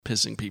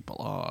pissing people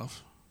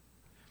off.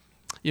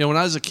 You know, when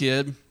I was a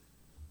kid,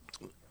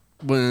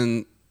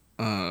 when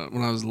I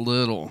was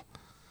little,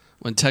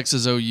 when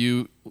Texas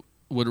OU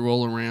would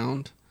roll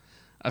around,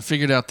 I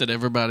figured out that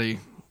everybody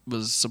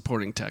was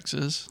supporting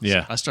Texas.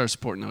 Yeah. So I started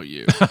supporting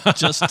OU.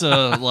 Just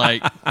to,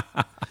 like...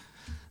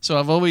 So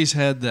I've always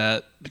had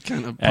that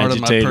kind of part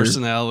Agitator. of my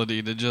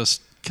personality to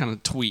just kind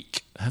of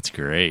tweak. That's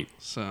great.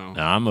 So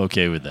No, I'm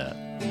okay with that.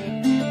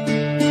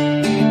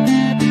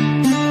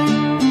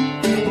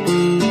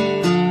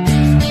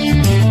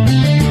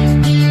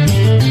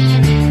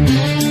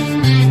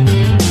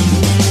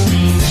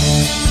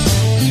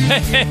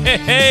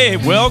 Hey,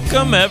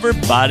 welcome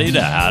everybody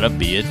to How to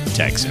Be a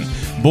Texan.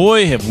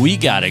 Boy, have we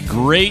got a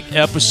great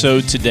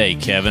episode today,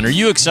 Kevin. Are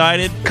you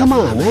excited? Come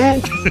on,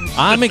 man.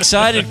 I'm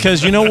excited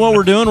because you know what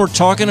we're doing? We're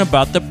talking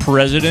about the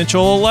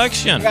presidential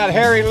election. Got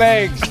hairy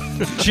legs.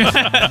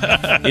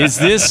 Is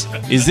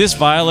this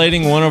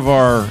violating one of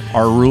our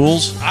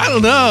rules? I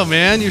don't know,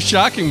 man. You're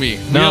shocking me.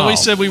 We No.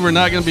 always said we were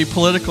not going to be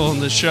political in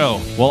this show.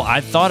 Well,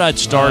 I thought I'd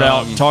start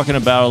out talking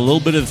about a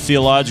little bit of the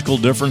theological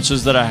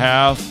differences that I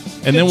have,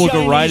 and then we'll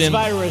go right in.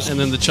 And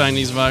then the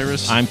Chinese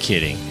virus. I'm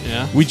kidding.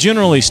 Yeah. We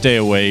generally stay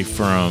away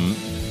from,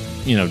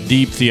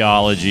 deep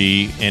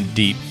theology and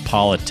deep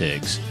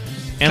politics.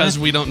 Because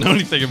we don't know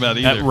anything about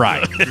either.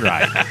 Right.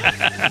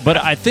 But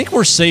I think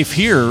we're safe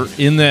here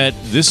in that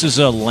this is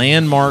a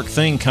landmark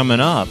thing coming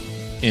up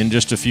in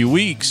just a few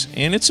weeks,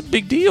 and it's a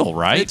big deal,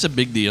 right? It's a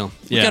big deal.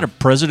 We got a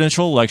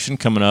presidential election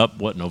coming up,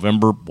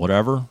 November,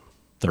 whatever,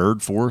 3rd,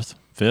 4th,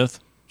 5th,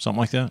 something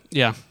like that?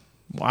 Yeah.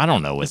 Well, I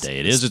don't know what day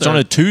it is. It's third. on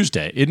a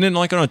Tuesday. Isn't it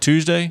like on a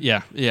Tuesday?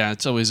 Yeah.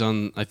 It's always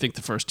on, I think,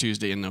 the first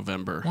Tuesday in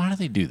November. Why do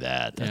they do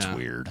that? That's Yeah.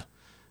 weird.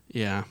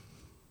 Yeah.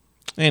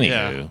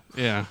 Anywho.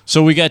 Yeah.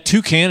 So we got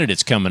two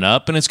candidates coming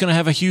up, and it's going to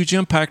have a huge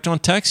impact on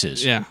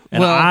Texas. Yeah. And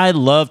Well- I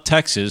love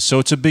Texas, so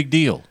it's a big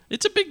deal.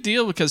 It's a big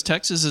deal because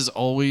Texas is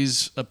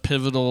always a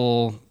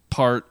pivotal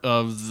part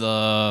of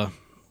the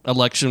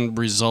election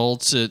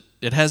results.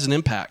 It has an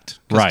impact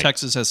because Right.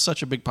 Texas has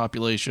such a big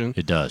population.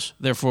 It does.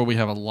 Therefore, we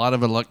have a lot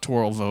of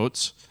electoral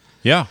votes.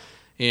 Yeah.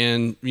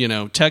 And,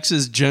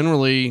 Texas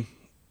generally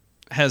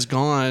has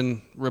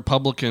gone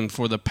Republican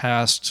for the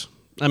past,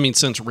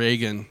 since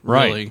Reagan,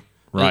 Right. really,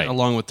 Right.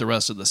 along with the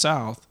rest of the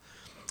South.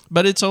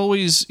 But it's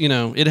always,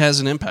 it has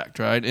an impact,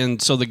 right?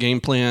 And so the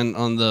game plan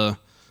on the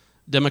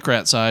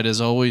Democrat side is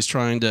always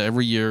trying to,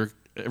 every year,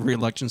 every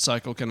election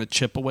cycle, kind of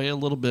chip away a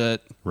little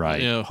bit.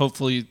 Right.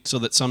 Hopefully so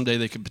that someday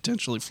they could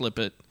potentially flip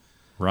it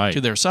Right.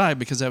 to their side,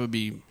 because that would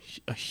be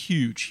a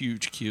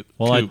huge coup.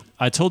 Well,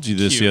 I told you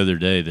this Cute. the other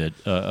day that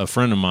a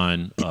friend of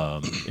mine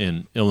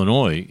in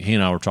Illinois, he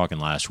and I were talking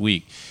last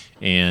week,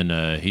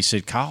 and he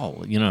said,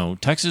 Kyle,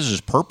 Texas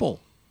is purple.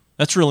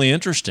 That's really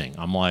interesting.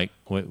 I'm like,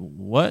 wait,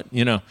 what?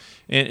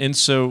 And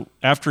so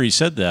after he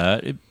said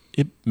that,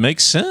 it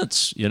makes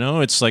sense.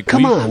 It's like,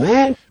 Come on,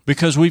 man.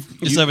 because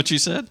Is that what you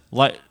said?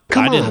 like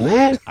Come on,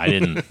 man.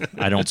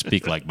 I don't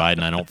speak like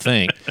Biden, I don't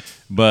think.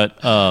 But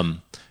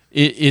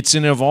it's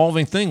an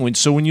evolving thing.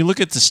 So when you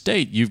look at the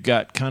state, you've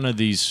got kind of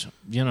these,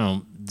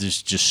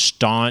 this just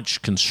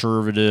staunch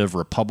conservative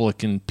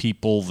Republican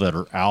people that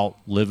are out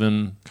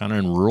living kind of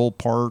in rural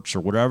parts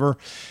or whatever.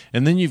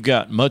 And then you've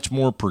got much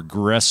more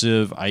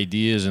progressive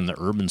ideas in the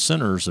urban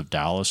centers of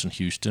Dallas and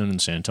Houston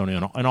and San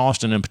Antonio and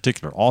Austin in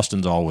particular.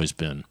 Austin's always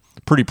been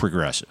pretty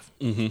progressive.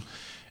 Mm-hmm.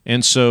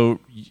 And so,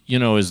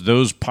 as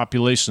those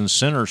population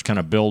centers kind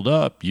of build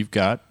up, you've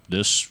got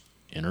this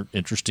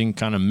interesting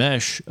kind of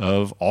mesh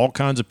of all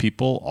kinds of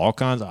people, all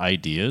kinds of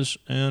ideas,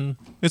 and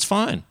it's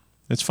fine.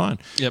 It's fine.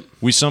 Yep.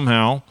 We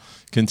somehow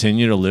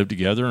continue to live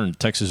together, and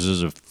Texas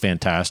is a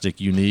fantastic,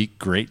 unique,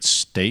 great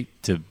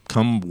state to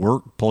come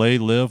work, play,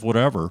 live,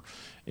 whatever.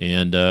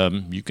 And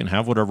you can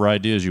have whatever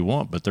ideas you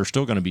want, but they're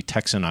still going to be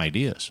Texan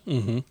ideas,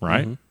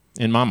 right? Mm-hmm.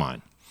 In my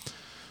mind.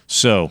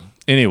 So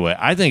anyway,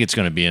 I think it's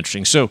going to be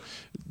interesting. So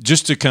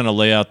just to kind of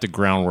lay out the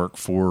groundwork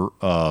for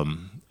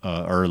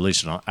or at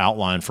least an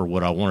outline for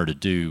what I wanted to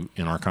do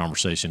in our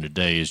conversation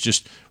today is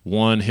just,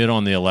 one, hit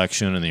on the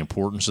election and the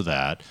importance of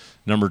that.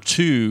 Number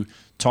two,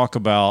 talk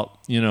about,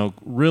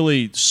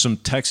 really some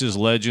Texas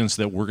legends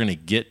that we're going to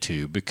get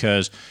to,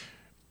 because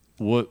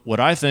what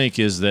I think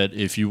is that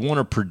if you want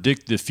to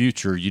predict the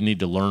future, you need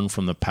to learn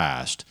from the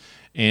past.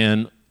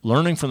 And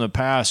learning from the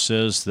past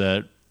says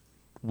that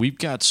we've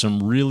got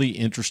some really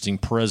interesting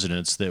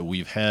presidents that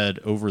we've had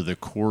over the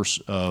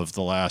course of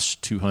the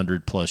last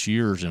 200 plus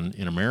years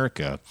in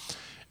America.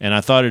 And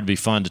I thought it'd be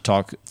fun to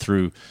talk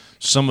through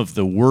some of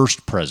the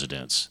worst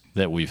presidents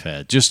that we've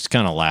had, just to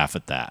kind of laugh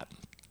at that.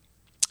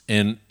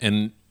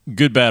 And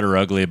good, bad, or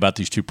ugly about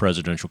these two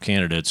presidential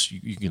candidates,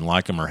 you can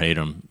like them or hate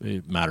them.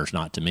 It matters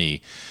not to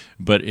me.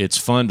 But it's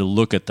fun to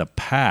look at the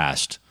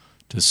past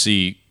to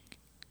see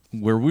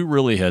where we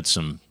really had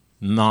some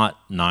not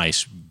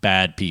nice,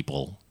 bad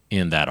people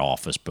in that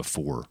office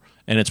before.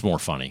 And it's more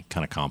funny,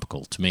 kind of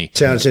comical to me.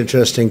 Sounds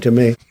interesting to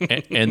me.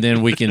 And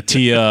then we can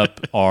tee up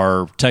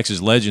our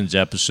Texas Legends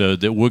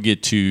episode that we'll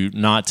get to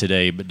not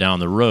today, but down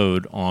the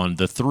road on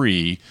the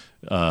three,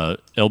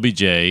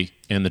 LBJ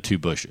and the two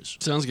Bushes.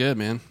 Sounds good,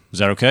 man. Is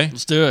that okay?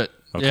 Let's do it.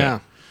 Okay. Yeah.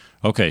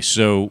 Okay,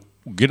 so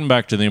getting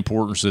back to the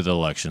importance of the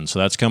election. So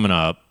that's coming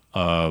up.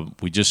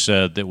 We just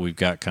said that we've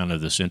got kind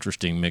of this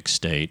interesting mixed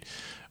state,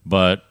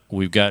 but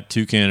we've got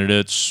two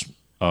candidates.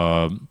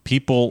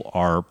 People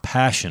are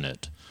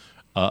passionate.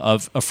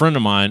 Of a friend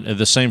of mine,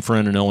 the same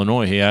friend in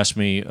Illinois, he asked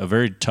me a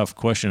very tough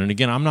question. And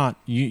again, I'm not,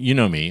 you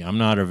know me, I'm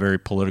not a very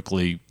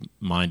politically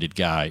minded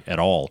guy at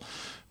all.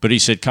 But he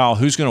said, Kyle,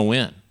 who's going to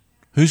win?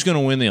 Who's going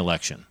to win the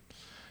election?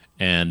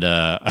 And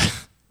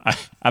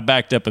I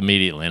backed up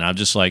immediately, and I'm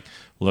just like,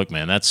 look,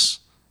 man, that's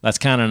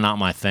kind of not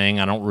my thing.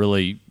 I'm not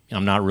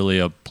really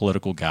a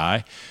political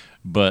guy,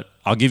 but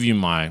I'll give you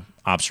my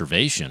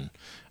observation.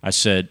 I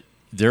said,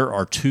 there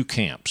are two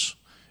camps,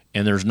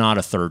 and there's not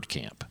a third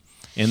camp.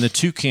 And the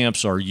two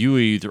camps are you're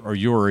either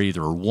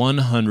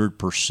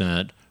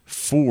 100%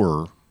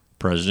 for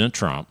President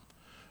Trump,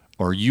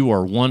 or you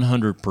are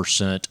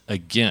 100%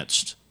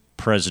 against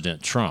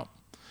President Trump.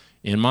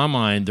 In my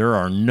mind, there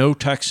are no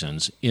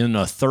Texans in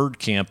a third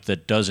camp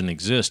that doesn't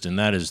exist, and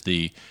that is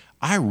the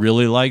I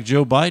really like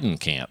Joe Biden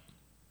camp.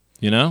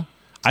 You know?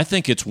 I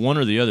think it's one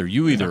or the other.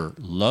 You either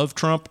love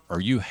Trump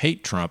or you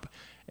hate Trump,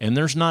 and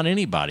there's not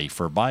anybody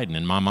for Biden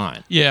in my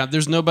mind. Yeah,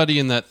 there's nobody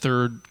in that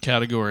third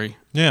category.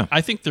 Yeah.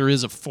 I think there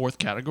is a fourth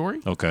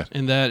category. Okay.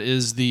 And that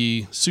is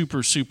the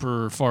super,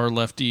 super far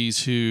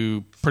lefties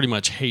who pretty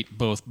much hate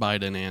both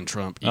Biden and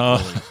Trump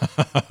equally.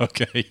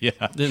 Okay, yeah.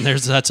 Then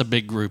that's a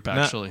big group,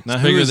 actually. Now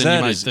It's who bigger is than that?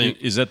 you might think.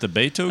 Is that the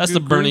Beto That's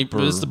the Bernie.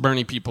 group, or- It's the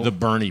Bernie people. The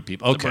Bernie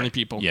people. Okay. The Bernie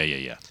people.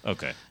 Yeah.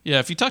 Okay. Yeah,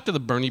 if you talk to the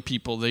Bernie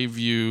people, they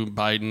view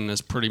Biden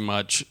as pretty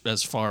much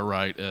as far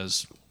right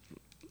as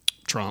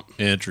Trump.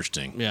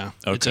 Interesting. Yeah,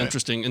 Okay. it's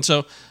interesting, and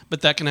so,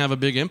 but that can have a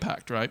big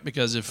impact, right?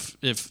 Because if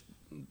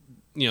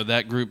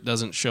that group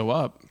doesn't show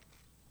up,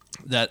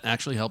 that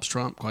actually helps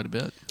Trump quite a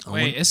bit.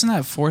 Wait, isn't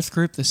that fourth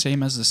group the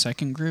same as the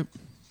second group?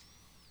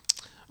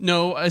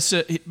 No, I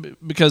said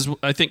because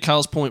I think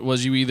Kyle's point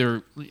was you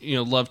either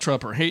love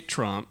Trump or hate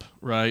Trump,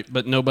 right?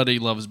 But nobody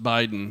loves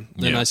Biden.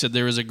 Then Yeah. I said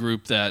there is a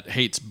group that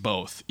hates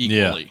both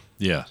equally.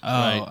 Yeah. Oh,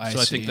 Right. I So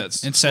I see. think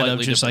that's instead of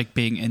slightly just different. like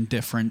being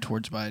indifferent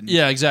towards Biden.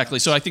 Yeah, exactly.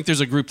 So I think there's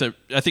a group that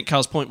I think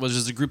Kyle's point was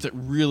there's a group that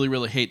really,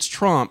 really hates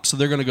Trump, so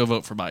they're going to go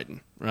vote for Biden,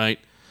 right?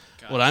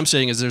 What I'm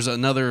saying is there's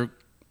another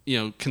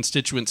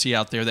constituency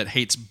out there that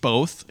hates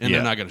both, and Yeah.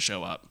 they're not going to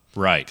show up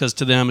Right. because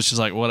to them it's just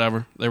like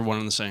whatever, they're one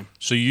and the same.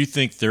 So you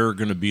think they're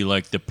going to be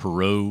like the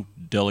Perot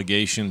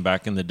delegation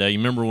back in the day? You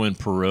remember when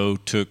Perot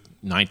took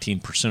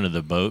 19% of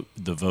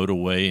the vote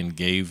away and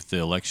gave the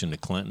election to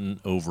Clinton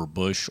over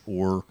Bush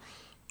or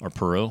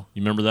Perot?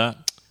 You remember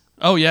that?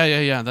 Oh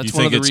yeah. That's You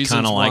one think of the it's reasons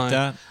kinda why. like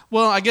that?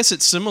 Well, I guess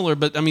it's similar,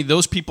 but I mean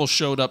those people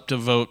showed up to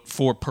vote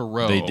for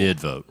Perot. They did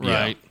vote,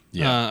 right?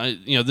 Yeah.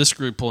 This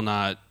group will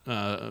not.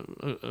 A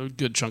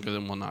good chunk of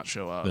them will not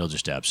show up. They'll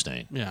just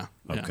abstain. Yeah.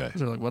 Okay.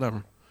 They're like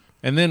whatever.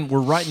 And then we're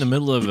right in the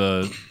middle of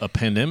a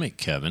pandemic,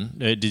 Kevin.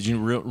 Did you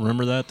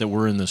remember that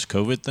we're in this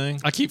COVID thing?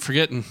 I keep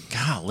forgetting.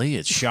 Golly,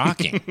 it's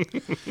shocking.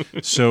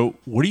 So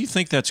what do you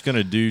think that's going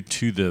to do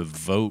to the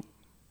vote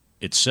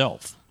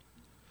itself?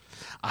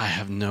 I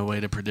have no way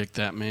to predict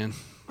that, man.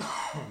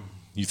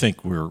 You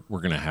think we're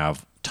going to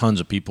have tons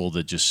of people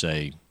that just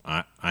say,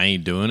 I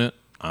ain't doing it,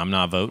 I'm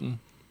not voting?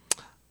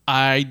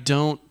 I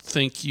don't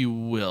think you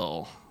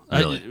will.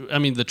 Really? I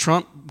mean, the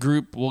Trump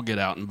group will get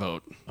out and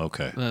vote.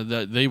 Okay.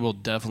 They will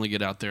definitely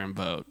get out there and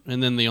vote.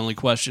 And then the only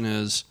question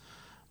is,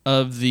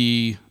 of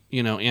the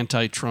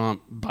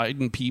anti-Trump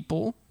Biden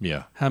people,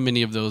 Yeah. how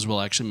many of those will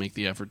actually make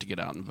the effort to get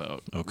out and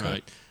vote? Okay.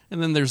 Right?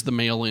 And then there's the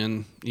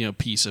mail-in,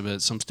 piece of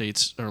it. Some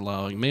states are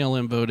allowing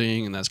mail-in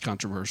voting, and that's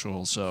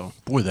controversial. So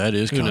Boy, that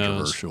is who knows?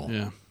 controversial.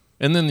 Yeah.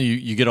 And then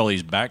you get all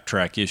these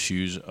backtrack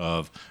issues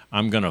of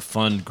I'm going to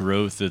fund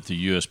growth at the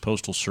U.S.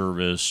 Postal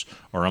Service,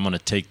 or I'm going to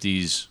take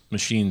these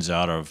machines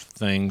out of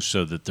things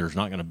so that there's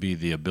not going to be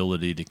the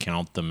ability to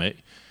count them.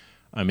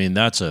 I mean,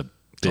 that's a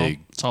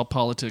big. It's all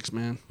politics,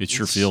 man. It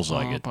sure It's feels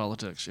like all it.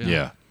 Politics.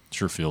 Yeah,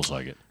 sure feels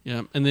like it.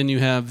 Yeah, and then you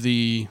have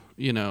the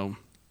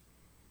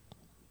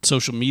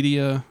social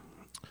media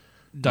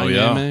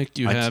dynamic.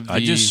 You have I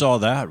just saw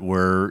that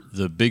where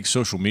the big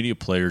social media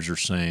players are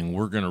saying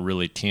we're going to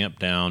really tamp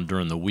down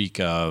during the week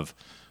of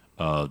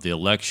the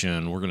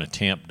election. We're going to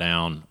tamp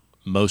down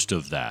most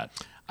of that.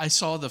 I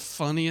saw the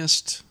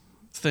funniest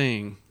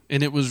thing,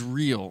 and it was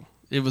real.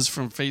 It was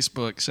from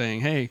Facebook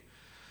saying, "Hey,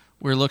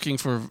 we're looking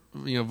for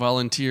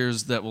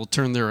volunteers that will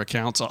turn their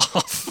accounts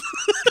off,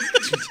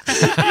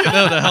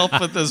 to help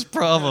with this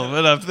problem."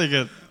 And I'm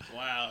thinking,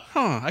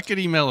 I could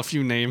email a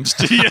few names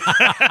to you.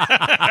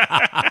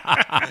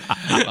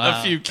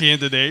 A few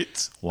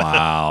candidates.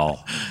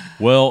 Wow.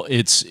 Well,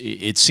 it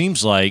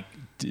seems like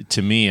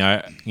to me,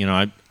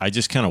 I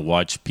just kind of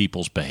watch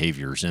people's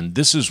behaviors, and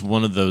this is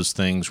one of those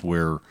things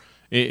where,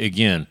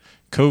 again,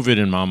 COVID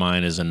in my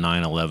mind is a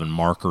 9/11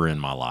 marker in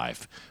my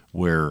life,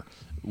 where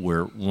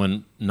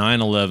when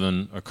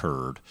 9/11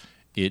 occurred,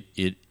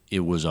 it it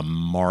was a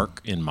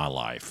mark in my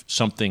life.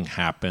 Something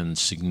happened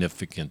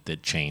significant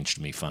that changed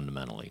me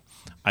fundamentally.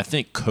 I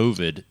think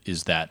COVID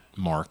is that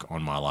mark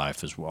on my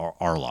life as well,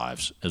 our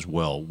lives as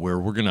well, where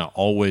we're going to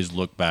always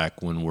look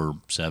back when we're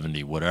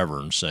 70, whatever,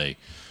 and say,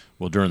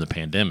 well, during the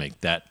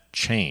pandemic, that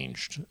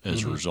changed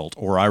as a result.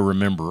 Or I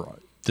remember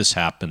this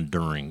happened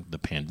during the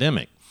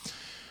pandemic.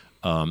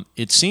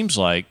 It seems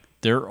like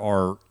there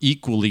are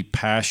equally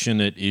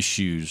passionate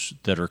issues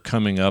that are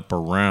coming up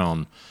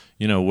around,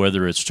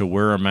 whether it's to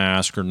wear a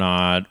mask or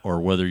not, or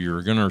whether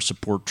you're going to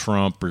support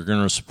Trump or you're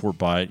going to support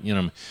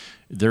Biden.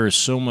 There is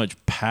so much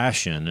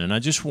passion, and I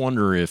just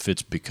wonder if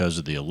it's because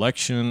of the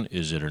election.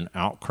 Is it an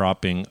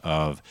outcropping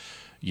of,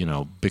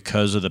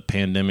 because of the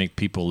pandemic,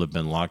 people have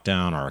been locked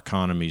down, our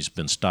economy's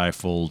been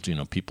stifled,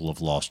 people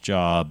have lost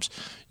jobs,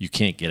 you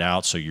can't get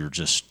out, so you're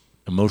just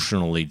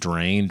emotionally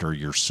drained or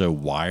you're so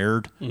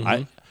wired.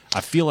 I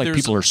feel like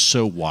people are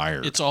so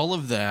wired. It's all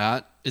of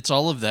that.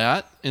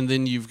 And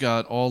then you've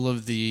got all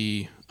of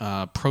the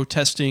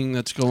protesting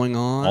that's going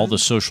on. All the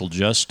social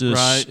justice,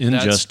 right,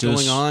 injustice.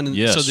 That's going on. And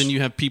yes. so then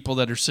you have people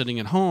that are sitting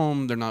at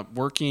home, they're not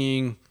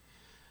working,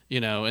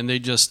 and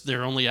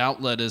their only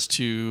outlet is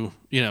to,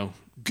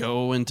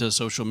 go into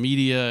social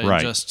media and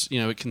right. just,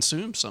 it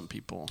consumes some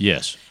people.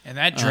 Yes. And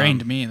that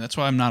drained me. That's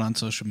why I'm not on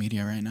social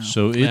media right now.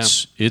 So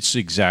it's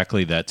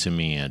exactly that to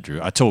me, Andrew.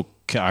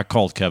 I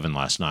called Kevin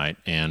last night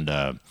and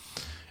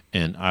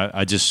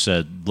I just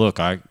said,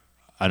 look, I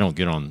don't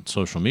get on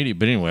social media,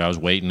 but anyway, I was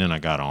waiting and I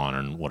got on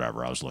and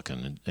whatever, I was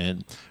looking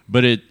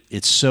but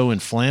it's so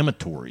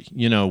inflammatory,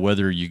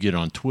 whether you get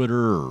on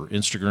Twitter or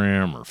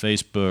Instagram or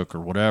Facebook or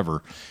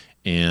whatever,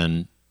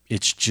 and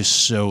it's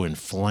just so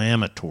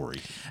inflammatory.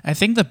 I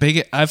think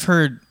I've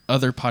heard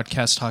other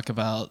podcasts talk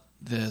about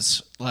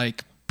this,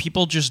 like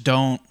people just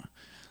don't,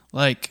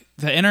 like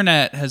the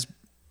internet has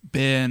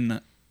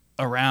been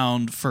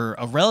around for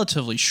a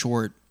relatively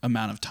short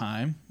amount of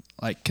time,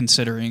 like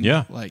considering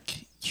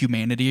like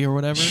humanity or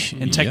whatever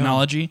and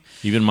technology.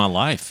 Even my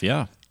life,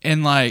 yeah.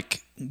 And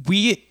like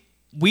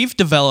we've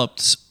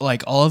developed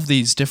like all of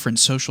these different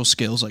social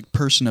skills, like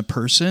person to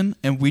person,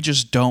 and we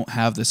just don't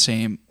have the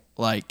same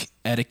like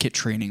etiquette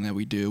training that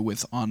we do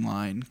with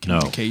online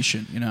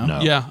communication.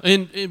 No. Yeah,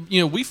 and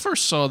we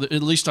first saw that,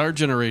 at least our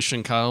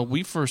generation, Kyle.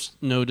 We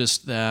first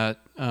noticed that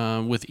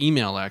with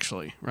email,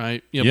 actually,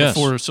 right? Yes.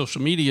 Before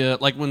social media,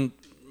 like when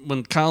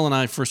Kyle and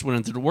I first went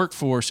into the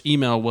workforce,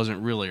 email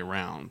wasn't really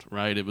around,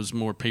 right? It was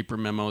more paper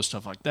memos,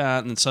 stuff like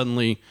that. And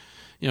suddenly,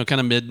 kind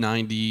of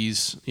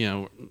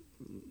mid-90s,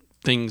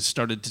 things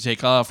started to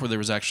take off where there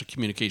was actually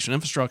communication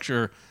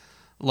infrastructure.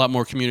 A lot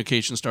more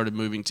communication started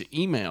moving to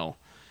email.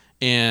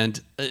 And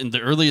in the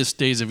earliest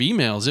days of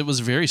emails, it was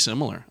very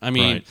similar. I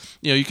mean, right.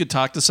 You could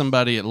talk to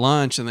somebody at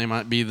lunch and they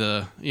might be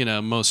the,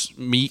 most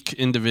meek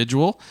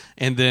individual.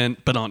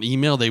 But on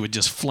email, they would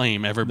just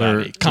flame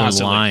everybody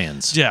constantly. They're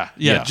lions.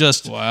 Yeah.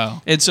 Just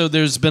wow. And so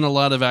there's been a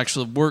lot of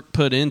actual work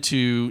put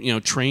into,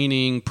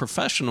 training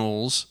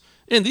professionals.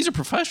 And these are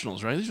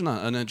professionals, right? These are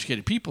not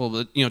uneducated people,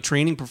 but,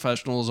 training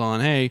professionals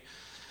on, hey,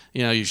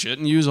 you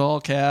shouldn't use all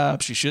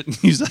caps. You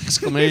shouldn't use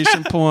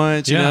exclamation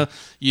points.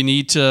 You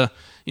need to...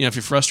 if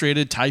you're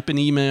frustrated, type an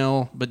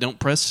email, but don't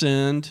press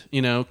send,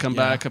 come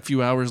back a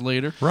few hours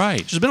later. Right.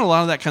 There's been a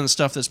lot of that kind of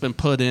stuff that's been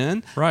put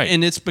in. Right.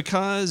 And it's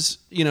because,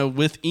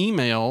 with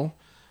email,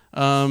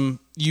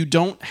 you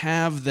don't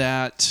have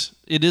that.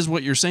 It is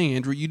what you're saying,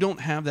 Andrew. You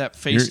don't have that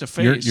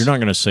face-to-face. You're not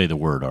going to say the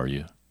word, are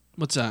you?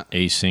 What's that?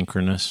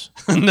 Asynchronous?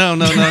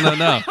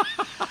 No.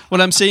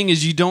 What I'm saying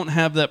is you don't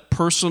have that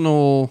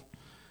personal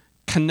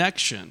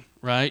connection,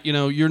 right?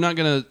 You're not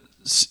going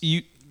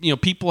to...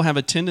 people have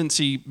a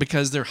tendency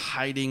because they're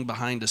hiding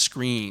behind a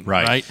screen,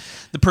 right?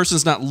 The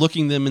person's not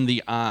looking them in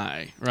the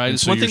eye, right? And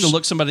it's so one thing to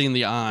look somebody in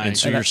the eye. And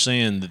so you're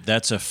saying that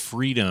that's a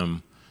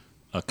freedom,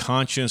 a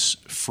conscious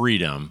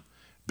freedom,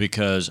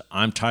 because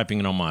I'm typing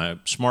it on my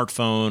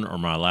smartphone or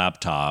my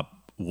laptop,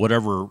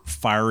 whatever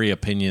fiery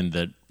opinion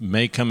that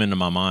may come into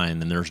my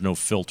mind, and there's no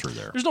filter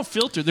there. There's no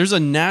filter. There's a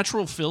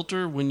natural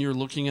filter when you're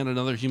looking at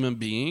another human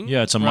being.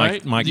 Yeah, it's a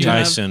right? Mike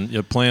Tyson.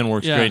 Your plan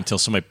works great until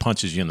somebody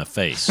punches you in the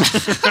face.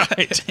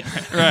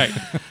 right.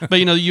 But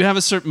you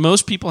have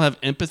most people have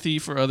empathy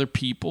for other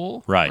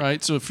people.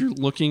 Right. So if you're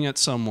looking at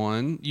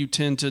someone, you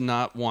tend to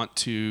not want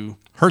to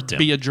hurt them,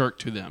 be a jerk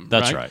to them.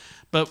 That's right.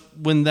 But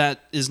when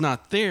that is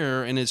not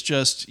there, and it's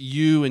just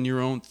you and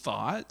your own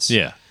thoughts.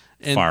 Yeah.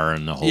 Fire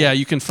in the hole. Yeah,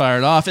 you can fire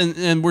it off.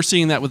 And we're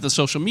seeing that with the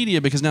social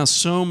media because now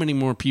so many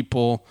more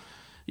people,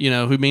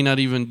 who may not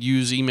even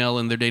use email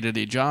in their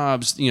day-to-day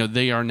jobs,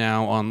 they are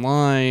now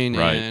online.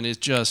 Right. And it's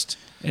just...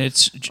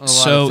 It's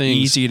so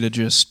easy to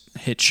just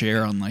hit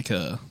share on like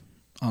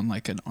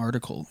an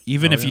article.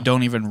 Even if you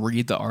don't even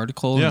read the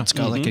article, it's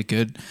got like a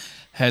good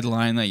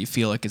headline that you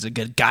feel like is a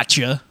good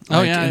gotcha.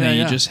 And then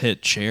you just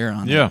hit share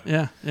on it.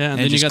 Yeah. And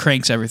it just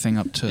cranks everything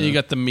up to you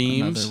got the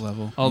memes, another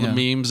level. All the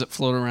memes that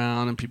float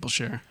around and people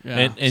share.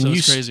 Yeah, and so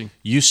it's crazy.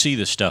 You see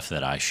the stuff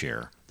that I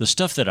share, the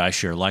stuff that I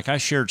share, like I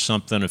shared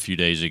something a few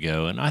days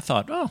ago, and I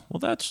thought, oh, well,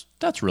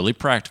 that's really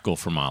practical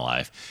for my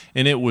life.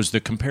 And it was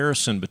the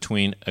comparison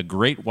between a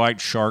great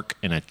white shark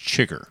and a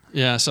chigger.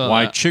 Yeah, I saw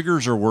Why that.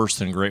 chiggers are worse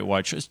than great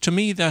white sharks. To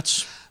me,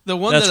 that's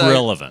That's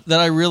relevant.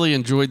 That I really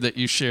enjoyed that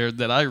you shared,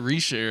 that I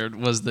reshared,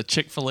 was the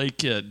Chick-fil-A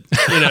kid,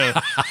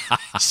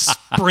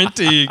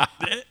 sprinting.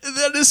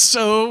 That is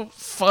so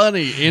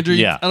funny, Andrew.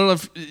 Yeah. I don't know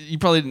if you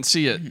probably didn't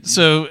see it.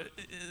 So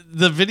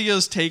the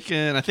video's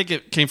taken. I think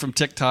it came from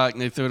TikTok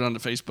and they threw it onto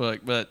Facebook.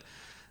 But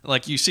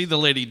like you see the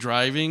lady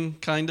driving,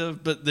 kind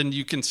of, but then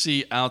you can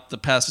see out the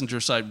passenger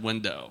side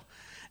window.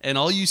 And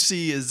all you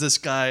see is this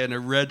guy in a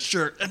red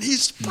shirt, and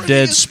he's sprinting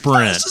Dead as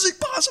sprint. fast as he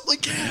possibly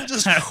can.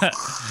 Just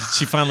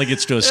She finally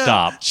gets to a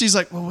stop. She's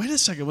like, well, wait a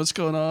second, what's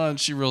going on?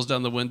 She rolls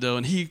down the window,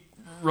 and he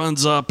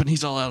runs up, and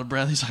he's all out of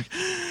breath. He's like,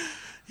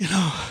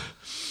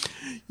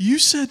 you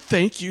said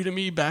thank you to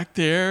me back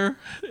there,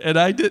 and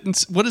I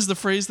didn't. What is the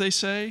phrase they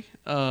say?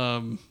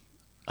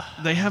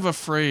 They have a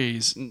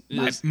phrase.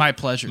 My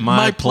pleasure.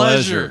 My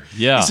pleasure.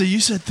 Yeah. So you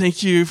said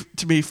thank you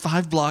to me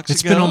 5 blocks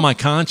It's ago. been on my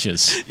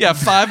conscience. Yeah,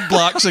 5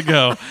 blocks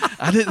ago.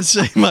 I didn't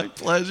say my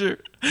pleasure.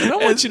 And I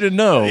want you to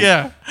know,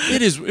 Yeah.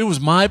 it was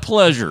my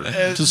pleasure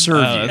to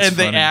serve you. And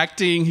the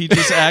acting, he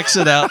just acts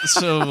it out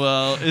so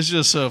well. It's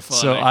just so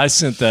funny. So I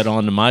sent that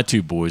on to my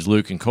 2 boys,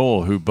 Luke and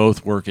Cole, who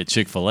both work at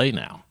Chick-fil-A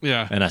now.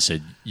 Yeah. And I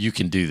said, you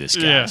can do this,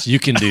 Yeah. guys. You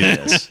can do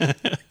this.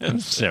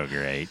 So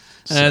great.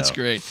 That's So-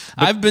 great.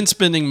 I've been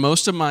spending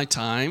most of my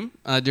time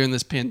during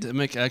this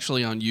pandemic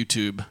actually on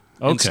YouTube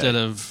instead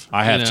of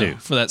I have too.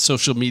 for that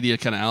social media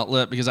kind of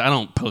outlet, because I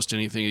don't post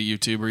anything to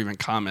YouTube or even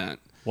comment.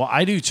 Well,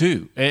 I do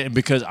too,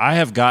 because I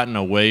have gotten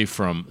away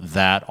from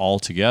that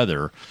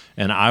altogether,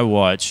 and I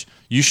watch.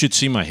 You should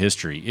see my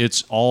history.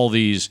 It's all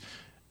these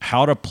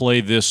how to play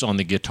this on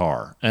the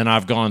guitar, and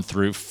I've gone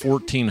through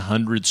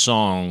 1,400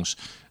 songs.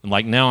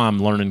 Like now, I'm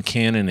learning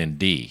canon and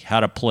D.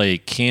 How to play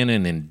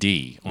canon and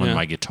D on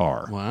my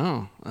guitar.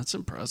 Wow, that's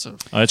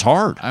impressive. It's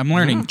hard. I'm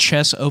learning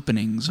chess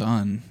openings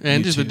on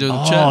Andrew's been YouTube. doing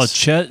Oh,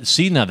 chess.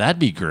 See, now that'd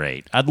be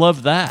great. I'd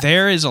love that.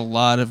 There is a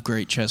lot of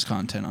great chess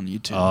content on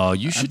YouTube. Oh,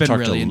 you should I've been talk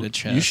really to into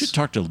chess. You should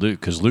talk to Luke,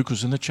 because Luke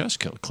was in the chess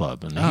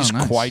club, and Oh, he's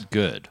nice. quite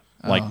good.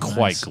 Quite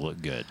nice.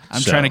 good.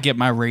 I'm So, trying to get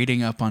my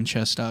rating up on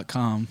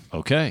chess.com,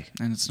 Okay.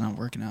 and it's not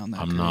working out.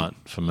 I'm not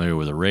familiar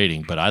with a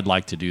rating, but I'd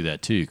like to do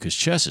that too, because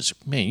chess is,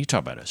 man, you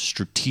talk about a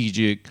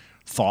strategic,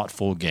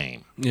 thoughtful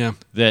game Yeah.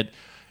 that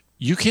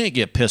you can't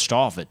get pissed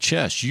off at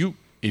chess.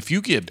 If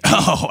you get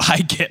Oh,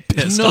 I get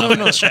pissed off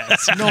at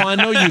chess. no, I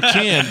know you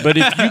can, but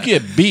if you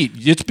get beat,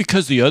 it's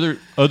because the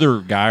other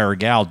guy or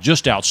gal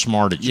just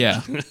outsmarted you.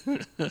 Yeah,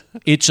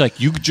 It's like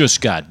you just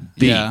got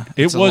beat. Yeah,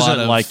 it it's a wasn't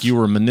lot of- like you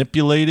were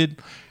manipulated.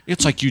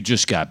 It's like you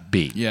just got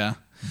beat. yeah.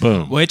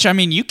 Boom. Which, I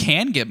mean, you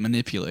can get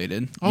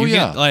manipulated. Oh, You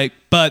yeah. get,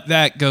 but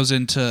that goes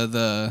into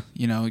the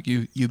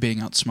you being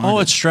outsmarted. Oh,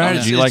 it's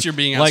strategy. It's Like you're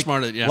being like,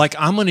 outsmarted, yeah. Like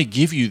I'm going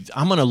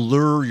to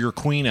lure your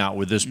queen out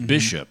with this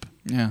bishop.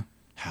 Yeah,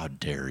 How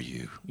dare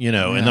you? And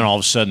then all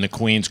of a sudden the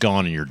queen's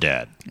gone and you're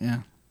dead. yeah.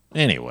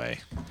 Anyway,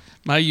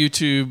 My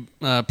YouTube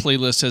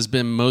playlist has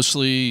been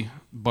mostly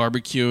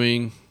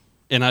barbecuing,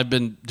 and I've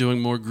been doing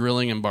more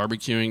grilling and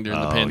barbecuing during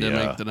the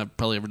pandemic yeah. than I've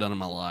probably ever done in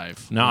my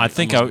life. now I Like,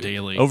 think almost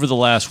daily. over the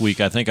last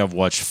week, I think I've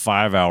watched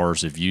 5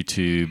 hours of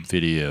YouTube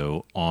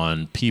video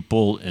on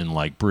people in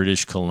like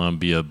British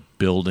Columbia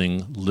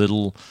building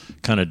little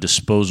kind of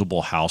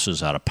disposable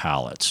houses out of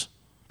pallets.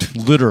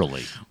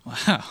 Literally.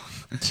 Wow.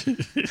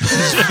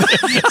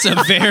 It's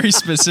a very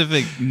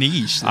specific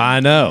niche. I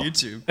know.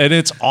 YouTube. And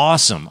it's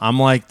awesome. I'm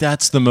like,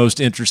 that's the most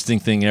interesting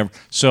thing ever.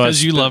 So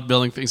because you love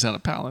building things out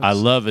of pallets. I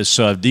love it.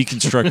 So I've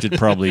deconstructed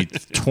probably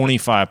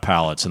 25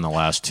 pallets in the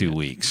last 2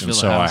 weeks. And Build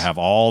a so I house. have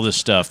all this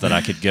stuff that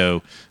I could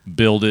go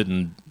build it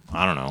in,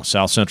 I don't know,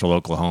 South Central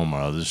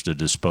Oklahoma, just a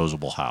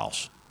disposable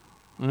house.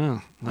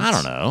 Yeah, I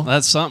don't know.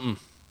 That's something.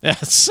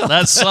 That's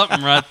That's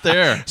something right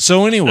there.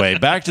 So anyway,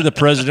 back to the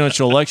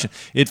presidential election.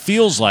 It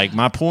feels like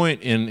my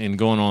point in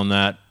going on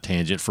that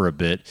tangent for a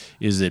bit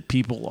is that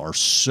people are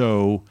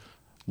so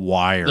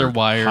wired. They're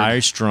wired.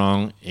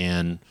 High-strung,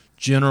 and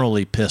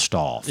generally pissed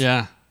off.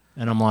 Yeah.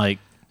 And I'm like,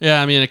 Yeah,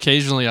 I mean,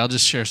 occasionally I'll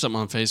just share something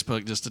on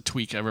Facebook just to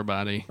tweak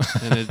everybody,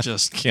 and it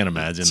just can't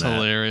imagine it's that.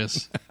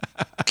 hilarious.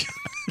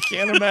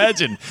 Can't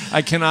imagine.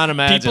 I cannot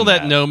imagine. People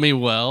that know me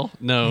well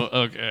know.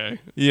 Okay,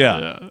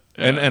 Yeah.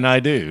 And I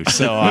do.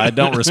 So I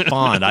don't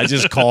respond. I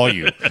just call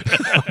you.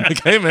 I'm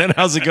like, hey, man,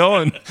 how's it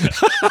going?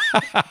 So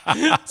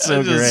I just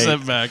great.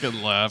 sit back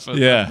and laugh at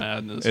Yeah. the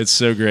madness. It's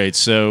so great.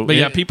 So, But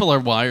yeah, people are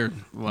wired.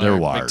 They're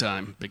wired.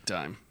 Big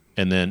time.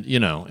 and then,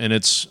 and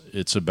it's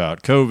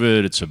about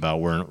COVID. It's about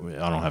wearing,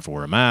 I don't have to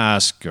wear a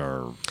mask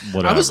or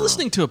whatever. I was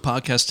listening to a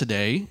podcast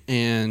today,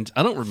 and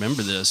I don't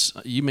remember this.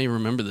 You may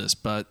remember this,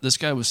 but this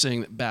guy was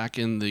saying that back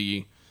in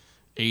the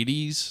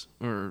 80s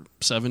or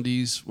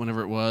 70s,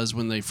 whenever it was,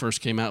 when they first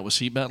came out with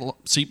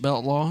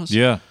seatbelt laws,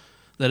 Yeah.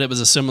 that it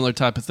was a similar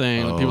type of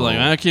thing. People were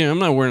like, I'm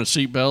not wearing a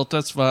seatbelt.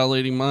 That's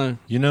violating my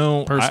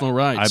personal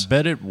rights. I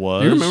bet it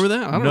was. Do you remember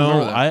that? I don't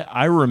remember that.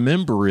 I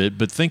remember it,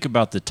 but think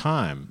about the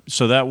time.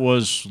 So that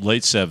was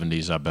late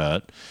 70s, I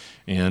bet.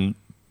 And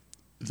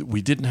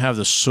we didn't have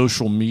the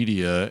social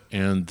media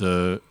and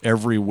the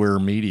everywhere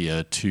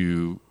media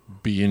to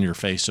be in your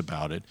face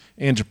about it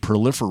and to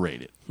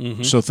proliferate it.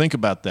 Mm-hmm. So think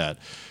about that.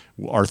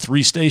 Our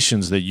 3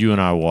 stations that you and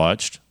I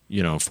watched,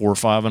 4,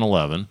 5, and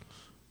 11.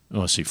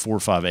 Let's see, 4,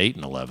 5, 8,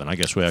 and 11. I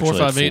guess we actually 4,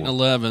 5, had 8, and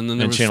 11. Then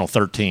there was channel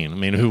 13. I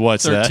mean, who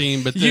watched 13,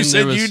 that? But then you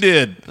said you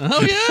did.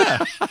 Oh,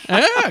 yeah.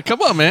 Yeah,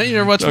 come on, man. You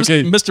ever watch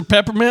Mr.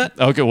 Peppermint?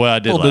 Okay, well, I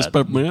did Miss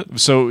Peppermint.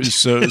 So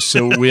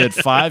we had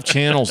 5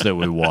 channels that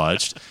we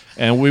watched,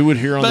 and we would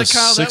hear on but the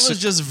Kyle, 6. that was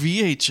just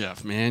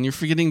VHF, man. You're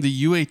forgetting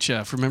the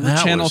UHF. Remember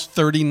That channel was-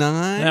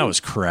 39? That was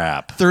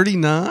crap.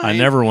 39? I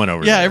never went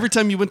over there. Yeah, every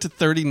time you went to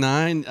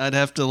 39, I'd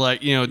have to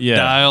Yeah.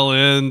 dial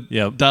in,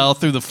 Yep. dial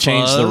through the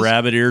Change fuzz. the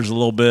rabbit ears a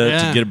little bit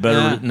to Yeah, get a better.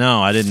 yeah.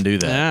 No, I didn't do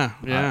that.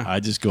 Yeah. I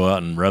just go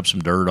out and rub some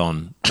dirt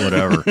on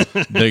whatever,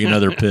 dig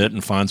another pit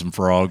and find some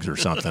frogs or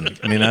something.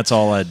 I mean, that's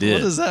all I did.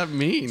 What does that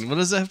mean? What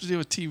does that have to do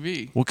with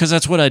TV? Well, because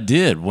that's what I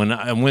did when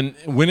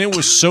it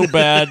was so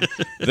bad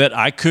that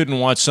I couldn't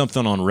watch something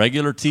on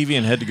regular TV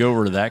and had to go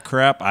over to that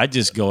crap. I'd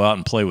just go out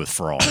and play with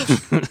frogs.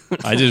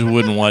 I just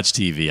wouldn't watch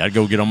TV. I'd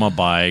go get on my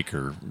bike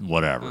or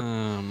whatever.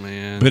 Oh,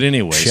 man. But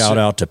anyway, Shout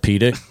out to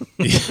PETA.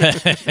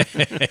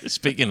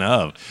 Speaking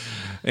of,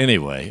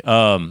 anyway,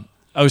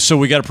 so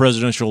we got a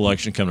presidential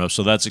election coming up,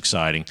 so that's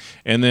exciting.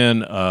 And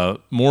then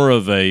more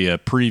of a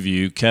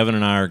preview. Kevin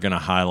and I are going to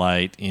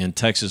highlight in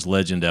Texas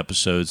Legend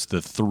episodes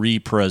the 3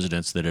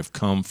 presidents that have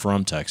come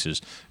from Texas.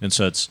 And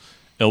so it's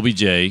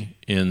LBJ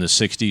in the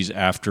 60s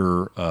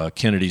after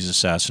Kennedy's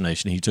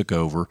assassination. He took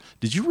over.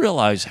 Did you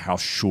realize how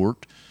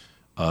short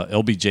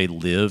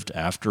LBJ lived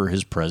after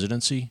his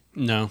presidency?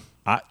 No.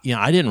 I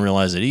didn't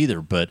realize it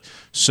either. But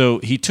so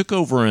he took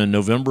over in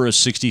November of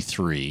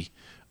 63.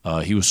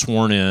 He was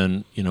sworn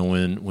in,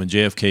 when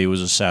JFK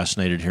was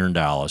assassinated here in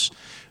Dallas.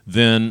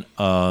 Then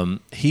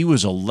he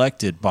was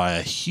elected by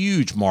a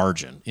huge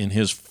margin in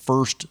his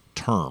first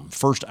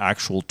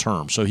actual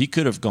term. So he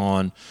could have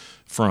gone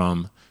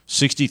from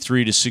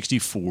 63 to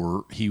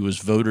 64. He was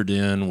voted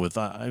in with,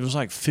 it was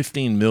like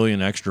 15 million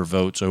extra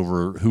votes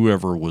over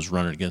whoever was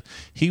running against.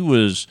 He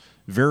was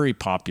very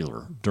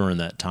popular during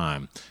that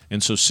time.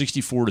 And so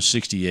 64 to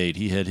 68,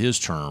 he had his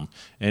term,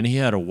 and he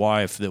had a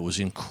wife that was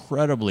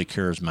incredibly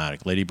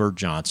charismatic, Lady Bird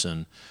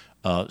Johnson.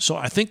 So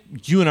I think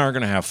you and I are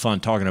going to have fun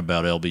talking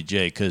about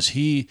LBJ because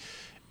he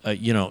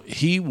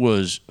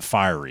was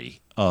fiery.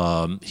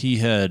 He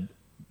had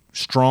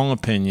strong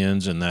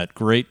opinions and that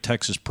great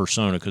Texas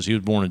persona because he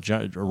was born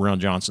around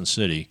Johnson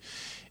City.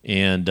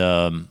 And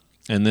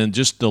then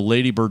just the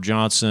Lady Bird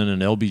Johnson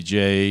and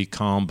LBJ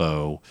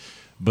combo.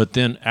 But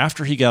then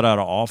after he got out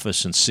of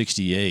office in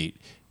 68,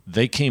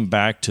 they came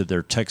back to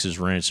their Texas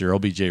ranch, their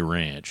LBJ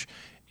ranch,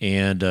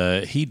 and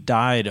he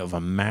died of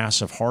a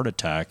massive heart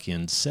attack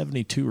in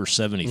 72 or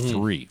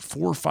 73.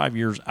 4 or 5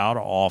 years out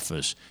of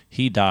office,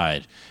 he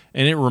died.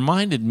 And it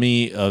reminded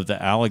me of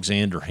the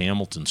Alexander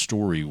Hamilton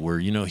story where,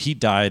 he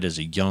died as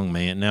a young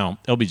man. Now,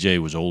 LBJ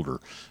was older,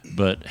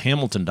 but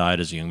Hamilton died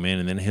as a young man,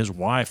 and then his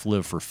wife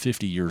lived for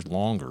 50 years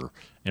longer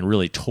and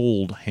really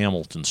told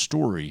Hamilton's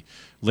story.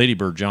 Lady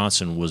Bird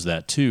Johnson was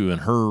that too,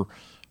 and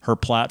her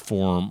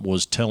platform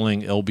was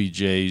telling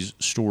LBJ's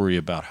story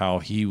about how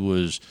he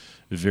was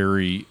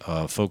very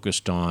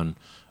focused on,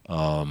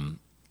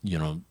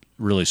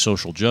 really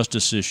social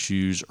justice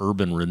issues,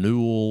 urban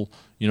renewal,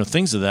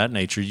 things of that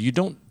nature. You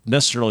don't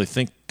necessarily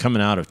think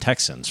coming out of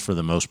Texans for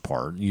the most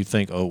part. You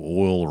think,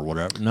 oil or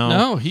whatever.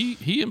 No,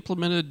 he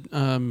implemented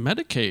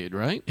Medicaid,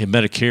 right?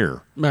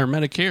 Medicare. Or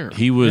Medicare.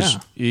 He was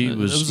it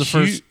was the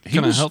first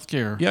kind of health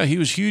care. Yeah, he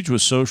was huge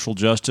with social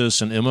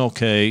justice, and he and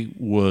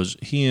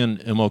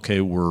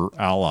MLK were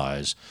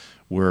allies,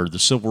 where the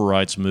civil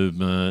rights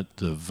movement,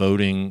 the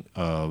voting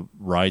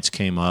rights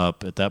came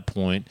up at that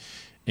point.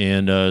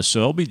 And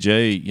so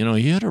LBJ,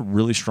 he had a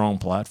really strong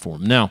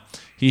platform. Now,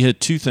 he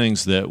had 2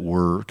 things that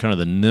were kind of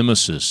the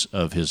nemesis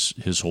of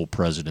his whole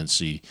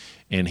presidency,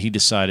 and he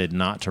decided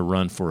not to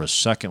run for a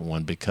second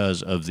one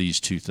because of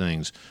these 2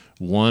 things.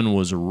 One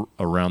was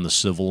around the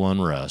civil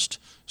unrest.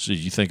 So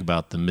you think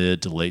about the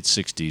mid to late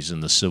 60s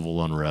and the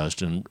civil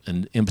unrest, and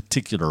in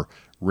particular,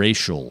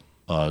 racial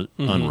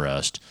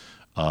unrest.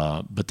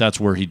 But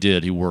that's where he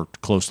did. He worked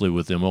closely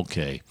with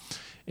MLK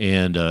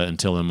and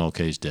until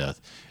MLK's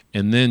death.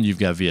 And then you've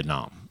got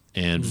Vietnam.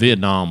 And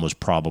Vietnam was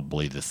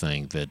probably the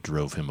thing that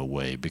drove him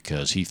away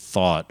because he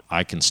thought,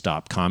 I can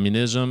stop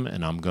communism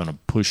and I'm going to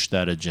push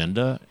that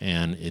agenda,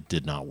 and it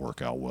did not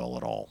work out well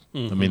at all.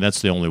 I mean,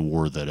 that's the only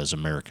war that as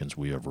Americans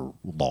we ever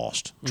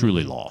lost,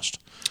 truly lost.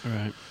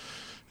 Right.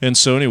 And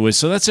so anyway,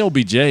 so that's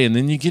LBJ, and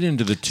then you get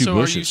into the 2 So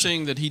Bushes. are you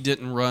saying that he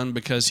didn't run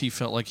because he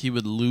felt like he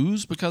would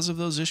lose because of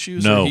those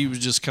issues? No. Or he was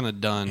just kind of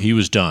done? He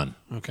was done.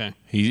 Okay.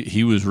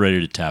 He was ready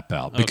to tap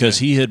out because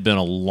he had been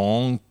a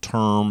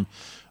long-term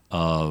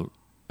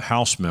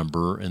House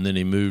member, and then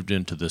he moved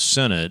into the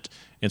Senate,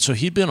 And so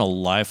he'd been a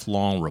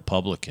lifelong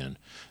Republican.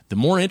 The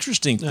more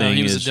interesting No, thing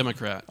he was is a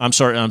Democrat. I'm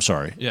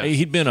sorry. Yeah.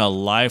 He'd been a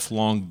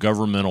lifelong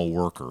governmental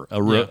worker,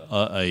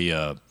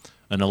 an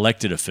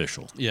elected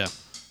official. Yeah.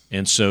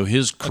 And so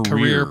his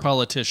Career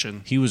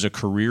politician. he was a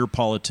career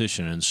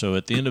politician. And so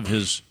at the end of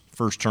his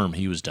first term,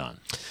 he was done.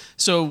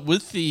 So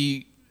with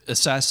the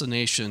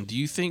assassination, do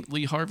you think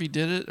Lee Harvey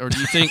did it, or do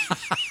you think?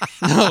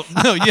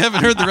 No, you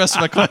haven't heard the rest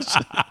of my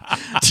question.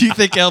 Do you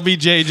think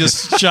LBJ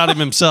just shot him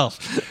himself?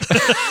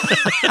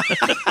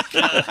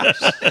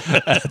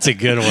 That's a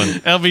good one.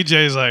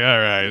 LBJ's like, all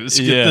right, let's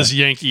get this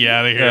Yankee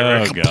out of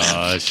here. Oh,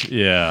 gosh.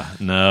 Yeah.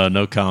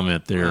 No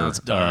comment there. That's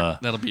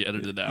dark. That'll be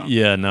edited out.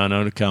 Yeah,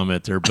 no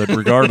comment there. But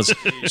regardless,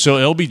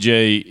 so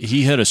LBJ,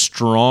 he had a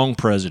strong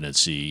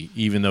presidency,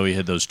 even though he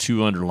had those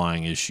two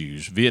underlying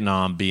issues,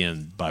 Vietnam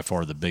being by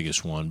far the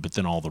biggest one, but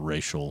then all the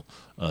racial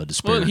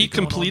disparity. Well, he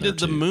going on completed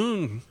there, the too.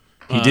 moon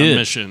He did.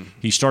 mission.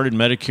 He started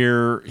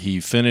Medicare. He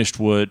finished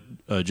what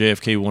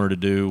JFK wanted to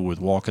do with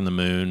walking the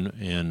moon,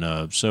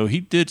 and so he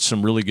did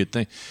some really good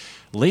things.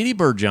 Lady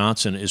Bird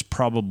Johnson is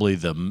probably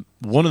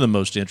one of the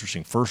most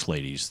interesting first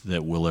ladies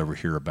that we'll ever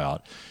hear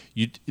about.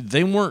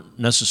 They weren't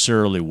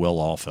necessarily well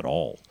off at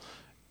all.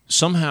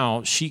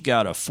 Somehow she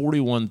got a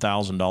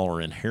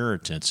 $41,000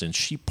 inheritance, and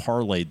she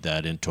parlayed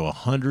that into a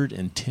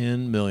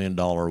 $110 million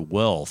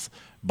wealth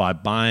by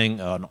buying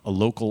a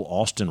local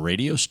Austin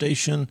radio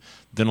station,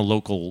 then a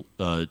local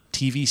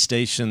TV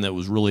station that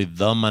was really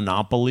the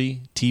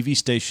monopoly TV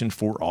station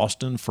for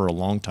Austin for a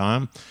long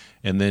time,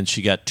 and then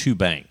she got two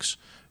banks.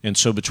 And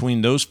so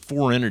between those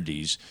four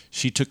entities,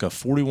 she took a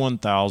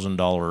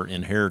 $41,000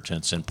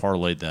 inheritance and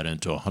parlayed that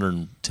into a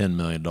 $110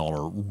 million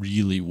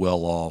really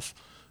well-off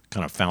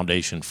kind of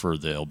foundation for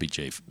the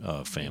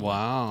LBJ family.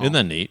 Wow. Isn't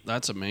that neat?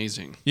 That's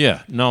amazing.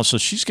 Yeah. No, so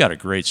she's got a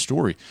great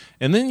story.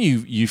 And then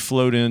you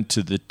float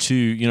into the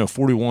two,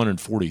 41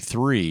 and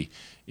 43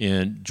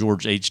 in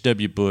George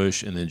H.W.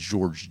 Bush and then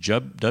George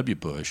W.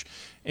 Bush.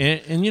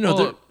 And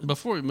Well,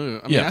 before we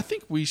move, Yeah. I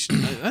think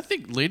I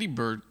think Lady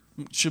Bird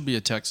should be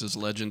a Texas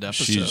Legend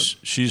episode.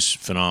 she's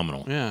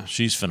phenomenal. Yeah.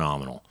 She's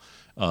phenomenal.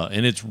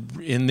 And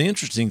the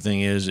interesting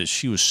thing is that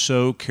she was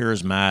so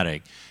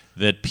charismatic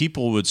that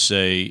people would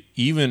say,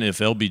 even if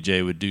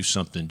LBJ would do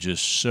something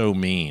just so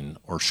mean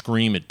or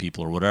scream at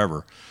people or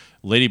whatever,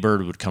 Lady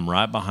Bird would come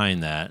right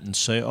behind that and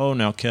say, oh,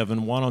 now,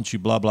 Kevin, why don't you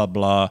blah, blah,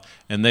 blah.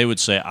 And they would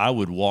say, I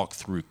would walk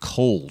through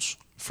coals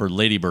for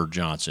Lady Bird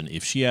Johnson.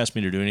 If she asked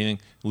me to do anything,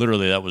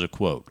 literally that was a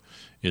quote,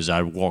 is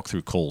I would walk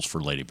through coals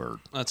for Lady Bird.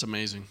 That's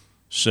amazing.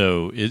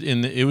 So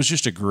it was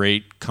just a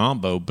great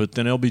combo. But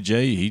then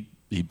LBJ,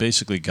 he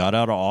basically got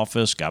out of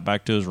office, got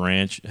back to his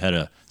ranch, had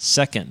a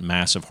second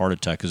massive heart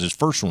attack because his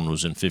first one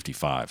was in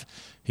 55.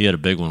 He had a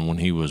big one when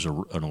he was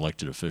an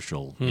elected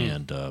official,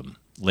 and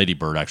Lady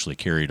Bird actually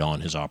carried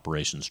on his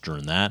operations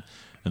during that,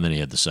 and then he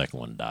had the second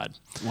one and died.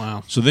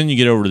 Wow. So then you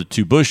get over to the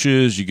two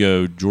Bushes, you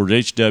go George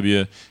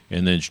H.W.,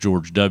 and then it's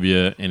George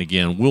W., and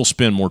again, we'll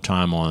spend more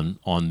time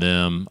on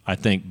them. I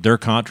think they're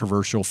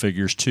controversial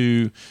figures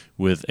too,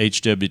 with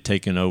H.W.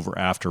 taking over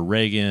after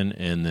Reagan,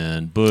 and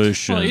then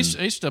Bush. Well, and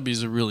H.W.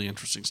 is a really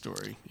interesting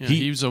story. Yeah,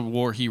 he was a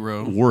war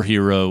hero. War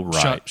hero,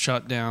 right.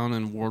 Shot down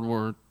in World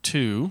War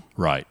II,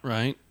 Right.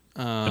 right?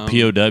 A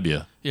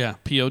POW. Yeah,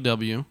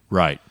 POW.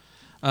 Right.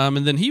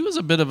 And then he was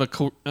a bit of a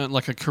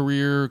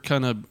career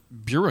kind of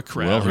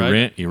bureaucrat, Well,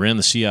 right? he ran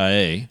the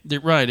CIA.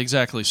 Right,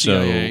 exactly,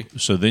 CIA.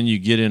 So then you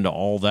get into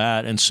all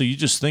that, and so you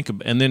just think of,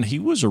 and then he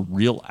was a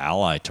real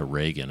ally to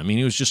Reagan. I mean,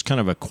 he was just kind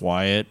of a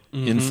quiet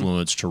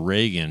influence to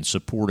Reagan,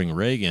 supporting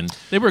Reagan.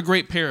 They were a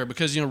great pair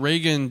because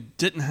Reagan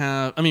didn't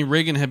have. I mean,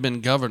 Reagan had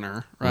been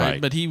governor,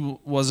 right? But he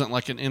wasn't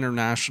like an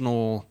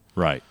international,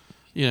 Right.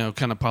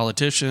 Kind of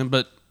politician.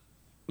 But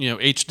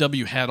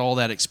HW had all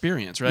that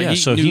experience, right?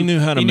 Yeah, he knew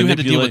how to manipulate. Knew how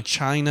to deal with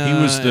China. He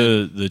was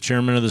the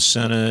chairman of the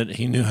Senate.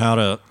 He knew how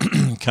to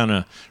kind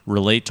of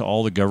relate to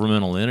all the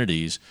governmental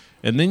entities.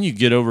 And then you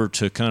get over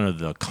to kind of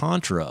the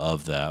contra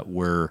of that,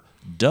 where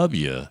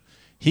W,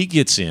 he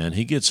gets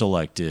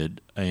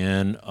elected,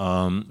 and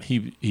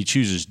he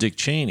chooses Dick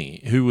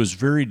Cheney, who was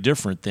very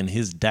different than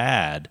his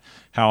dad.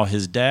 How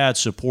his dad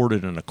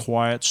supported in a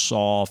quiet,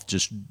 soft,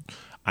 just,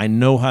 I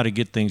know how to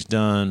get things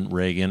done,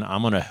 Reagan.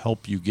 I'm going to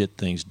help you get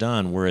things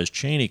done. Whereas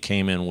Cheney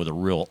came in with a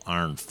real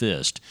iron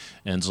fist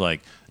and it's like,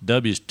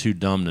 W's too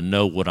dumb to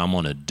know what I'm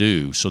going to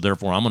do, so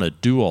therefore I'm going to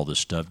do all this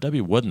stuff.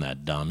 W wasn't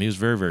that dumb. He was a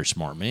very, very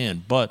smart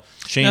man, but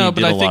Cheney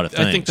did a lot of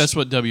things. I think that's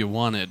what W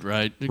wanted,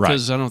 right?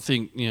 Because I don't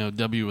think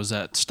W was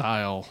that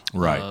style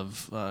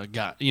of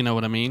guy. You know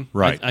what I mean?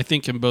 Right. I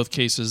think in both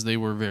cases they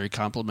were very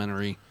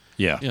complimentary.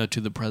 Yeah. To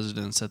the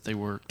presidents that they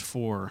worked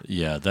for.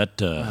 Yeah, that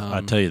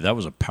I tell you, that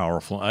was a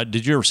powerful.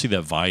 Did you ever see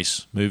that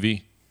Vice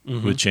movie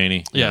with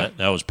Cheney? Yeah.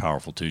 That was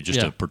powerful too.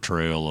 Just a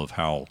portrayal of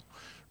how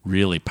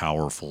really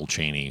powerful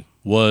Cheney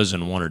was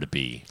and wanted to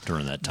be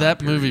during that time. That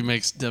period. movie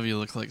makes W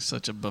look like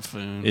such a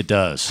buffoon. It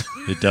does,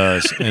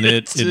 and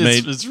it's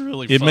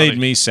really it funny. made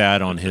me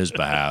sad on his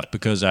behalf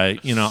because I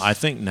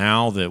think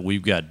now that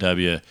we've got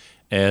W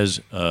as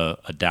a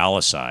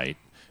Dallasite,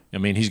 I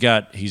mean, he's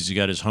got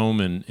his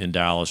home in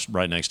Dallas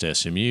right next to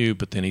SMU,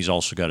 but then he's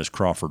also got his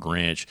Crawford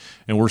Ranch.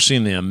 And we're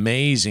seeing the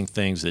amazing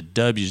things that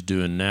W's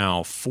doing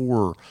now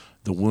for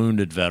the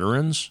wounded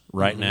veterans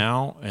right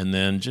now. And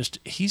then just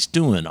he's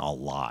doing a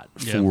lot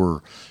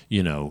for,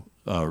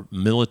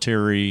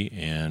 military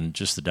and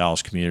just the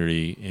Dallas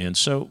community. And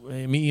so,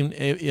 I mean,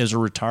 as a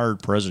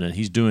retired president,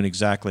 he's doing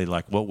exactly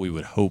like what we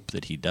would hope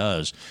that he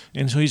does.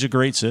 And so he's a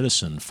great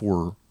citizen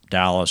for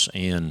Dallas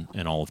and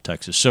all of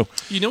Texas. So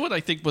you know what I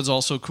think was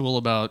also cool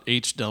about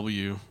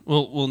HW?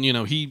 Well,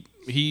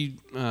 he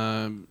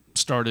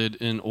started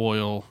in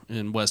oil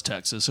in West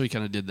Texas, so he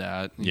kind of did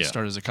that. He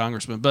started as a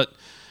congressman, but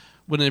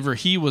whenever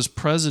he was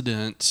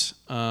president,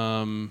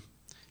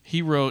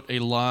 he wrote a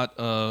lot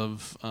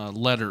of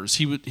letters.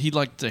 He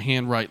liked to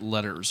handwrite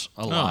letters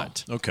a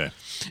lot. Okay.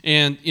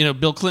 And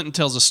Bill Clinton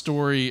tells a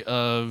story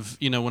of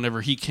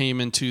whenever he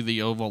came into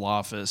the Oval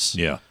Office.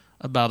 Yeah.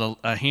 About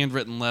a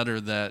handwritten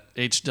letter that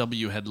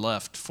HW had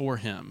left for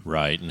him.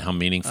 Right, and how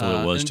meaningful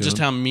it was and to just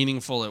him. how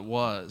meaningful it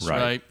was, Right.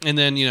 right? And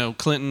then,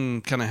 Clinton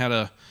kind of had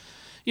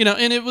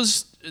and it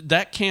was,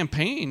 that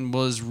campaign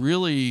was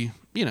really,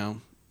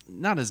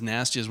 not as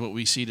nasty as what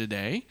we see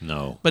today.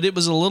 No. But it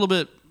was a little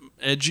bit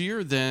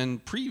edgier than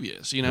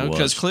previous, because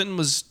was. Clinton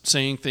was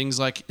saying things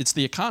like, it's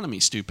the economy,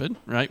 stupid,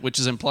 right? Which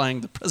is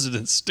implying the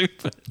president's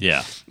stupid.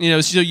 Yeah.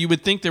 So you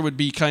would think there would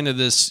be kind of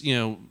this,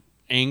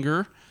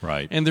 anger.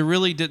 Right. And there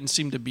really didn't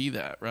seem to be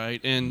that, right?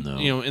 And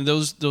and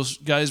those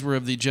guys were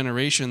of the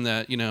generation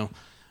that,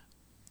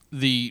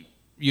 the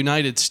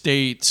United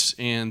States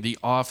and the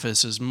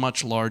office is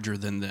much larger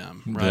than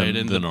them, right?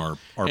 Than our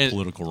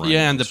political rankings.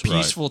 Yeah, and the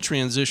peaceful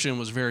transition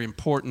was very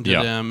important to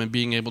Yeah. them, and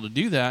being able to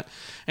do that.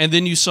 And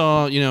then you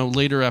saw,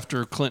 later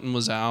after Clinton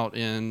was out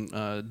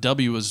and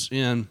W was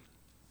in,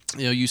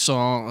 you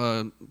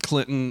saw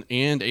Clinton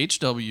and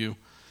HW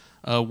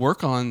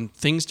work on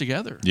things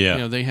together.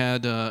 Yeah. They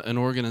had an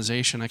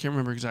organization. I can't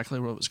remember exactly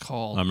what it was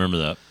called. I remember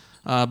that.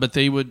 But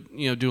they would,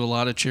 do a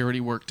lot of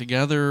charity work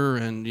together,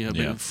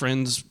 and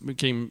friends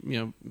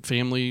became,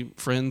 family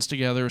friends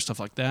together, stuff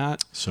like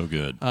that. So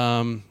good.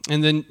 And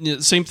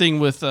then same thing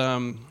with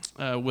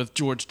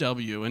George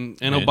W. And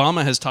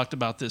Obama has talked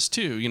about this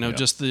too.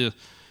 Just the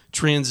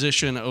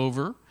transition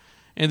over.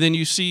 And then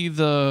you see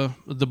the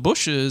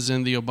Bushes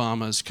and the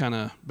Obamas kind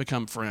of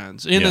become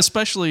friends, and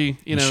especially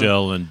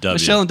Michelle and W.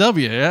 Michelle and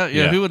W.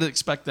 Yeah. Who would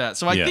expect that?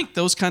 So I think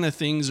those kind of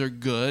things are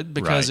good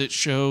because Right. it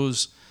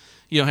shows,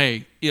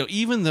 hey,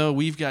 even though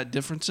we've got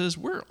differences,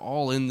 we're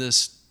all in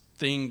this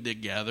thing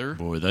together.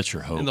 Boy, that's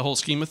your hope. In the whole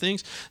scheme of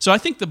things. So I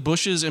think the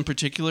Bushes in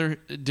particular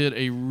did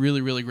a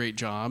really, really great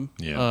job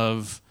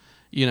of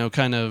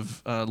kind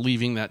of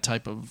leaving that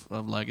type of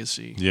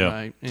legacy. Yeah.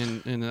 Right.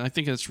 And I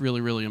think that's really,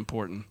 really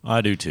important.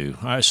 I do too.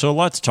 All right, so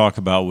let's talk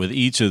about with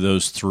each of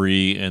those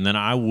three, and then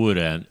I would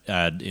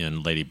add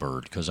in Lady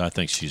Bird because I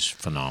think she's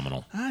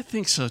phenomenal. I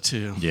think so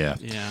too. Yeah.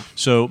 Yeah.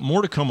 So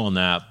more to come on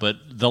that. But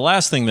the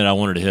last thing that I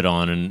wanted to hit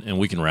on, and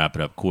we can wrap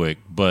it up quick,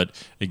 but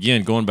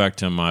again, going back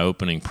to my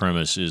opening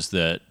premise, is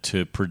that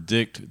to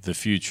predict the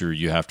future,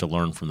 you have to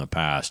learn from the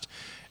past.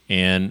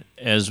 And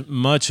as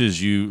much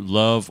as you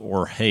love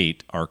or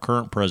hate our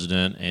current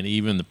president and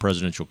even the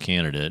presidential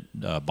candidate,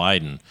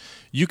 Biden,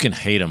 you can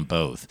hate them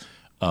both.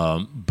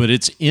 But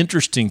it's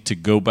interesting to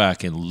go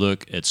back and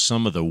look at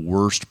some of the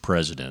worst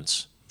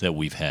presidents that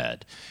we've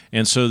had.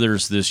 And so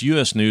there's this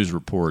U.S. News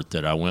report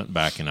that I went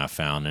back and I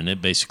found, and it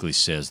basically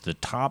says the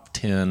top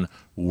 10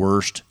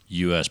 worst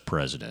U.S.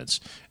 presidents.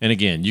 And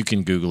again, you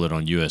can Google it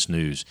on U.S.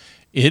 News.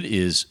 It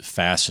is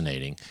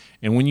fascinating.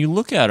 And when you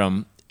look at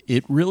them,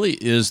 it really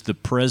is the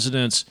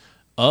presidents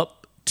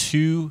up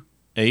to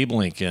Abe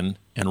Lincoln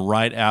and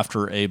right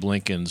after Abe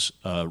Lincoln's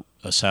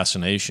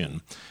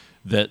assassination,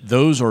 that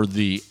those are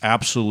the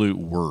absolute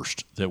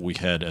worst that we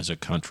had as a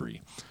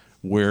country.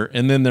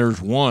 And then there's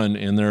one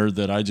in there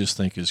that I just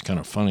think is kind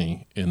of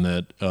funny, in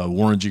that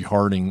Warren G.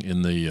 Harding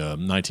in the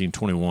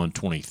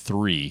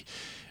 1921-23.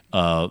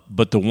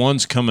 But the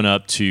ones coming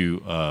up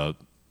to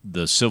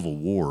the Civil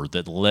War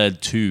that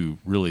led to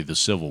really the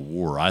Civil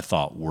War, I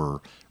thought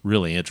were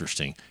really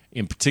interesting.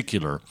 In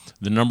particular,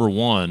 the number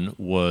one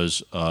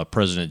was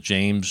President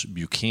James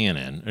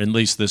Buchanan. At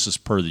least this is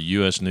per the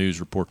U.S. News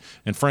report.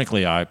 And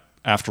frankly,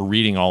 after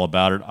reading all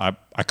about it,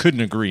 I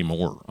couldn't agree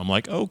more. I'm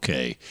like,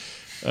 okay,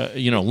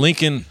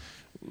 Lincoln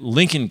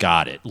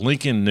got it.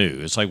 Lincoln knew.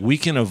 It's like, we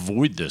can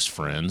avoid this,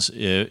 friends,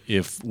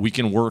 if we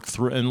can work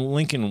through. And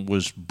Lincoln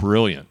was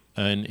brilliant,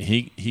 and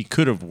he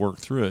could have worked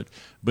through it,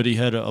 but he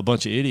had a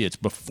bunch of idiots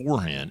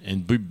beforehand,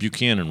 and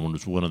Buchanan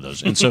was one of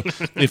those. And so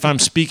if I'm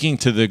speaking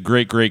to the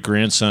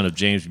great-great-grandson of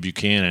James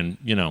Buchanan,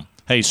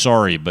 hey,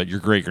 sorry, but your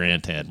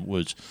great-granddad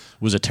was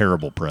a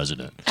terrible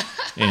president.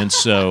 And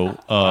so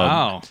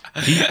Wow.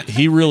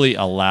 he really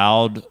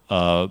allowed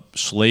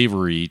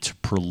slavery to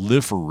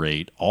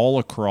proliferate all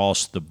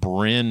across the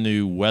brand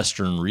new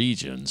western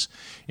regions.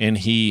 And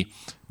he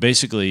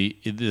basically,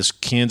 this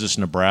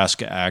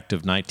Kansas-Nebraska Act of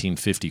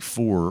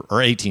 1954 or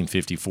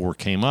 1854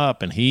 came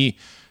up, and he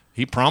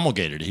He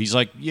promulgated it. He's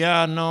like,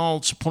 yeah, no,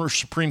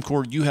 Supreme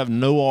Court, you have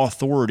no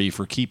authority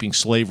for keeping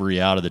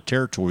slavery out of the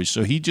territories.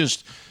 So he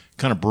just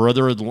kind of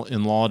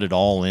brother-in-lawed it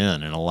all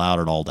in and allowed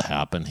it all to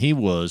happen. He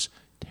was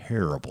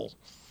terrible.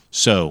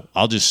 So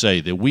I'll just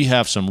say that we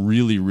have some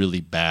really, really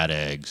bad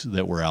eggs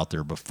that were out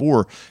there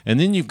before. And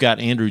then you've got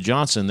Andrew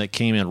Johnson that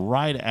came in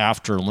right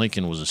after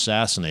Lincoln was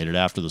assassinated,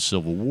 after the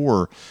Civil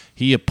War.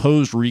 He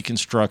opposed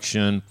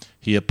Reconstruction.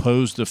 He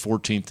opposed the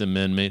 14th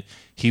Amendment.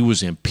 He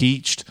was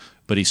impeached,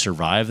 but he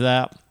survived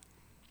that.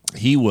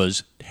 He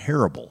was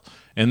terrible.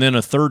 And then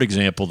a third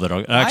example that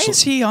I Why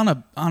is he on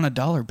a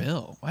dollar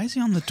bill? Why is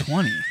he on the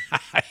 20?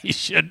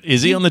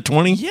 Is he on the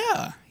 20?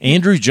 Yeah.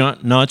 Andrew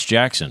Notch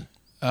Jackson.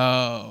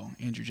 Oh,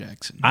 Andrew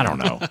Jackson. I don't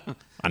know.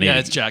 Yeah,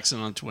 it's Jackson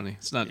on 20.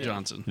 It's not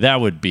Johnson.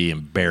 That would be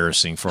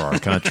embarrassing for our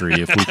country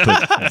if we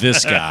put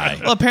this guy.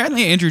 Well,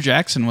 apparently Andrew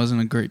Jackson wasn't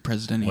a great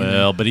president either.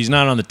 Well, but he's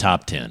not on the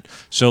top 10.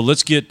 So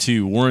let's get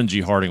to Warren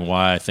G. Harding,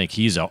 why I think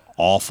he's an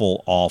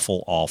awful,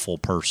 awful, awful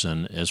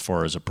person as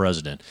far as a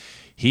president.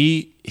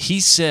 He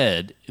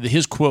said,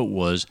 his quote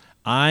was,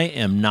 "I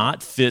am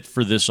not fit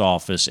for this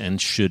office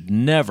and should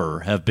never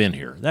have been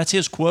here." That's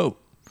his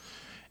quote.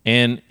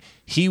 And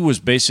he was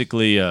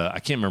basically, I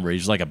can't remember, he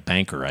was like a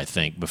banker, I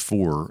think,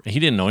 before. He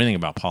didn't know anything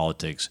about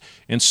politics.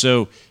 And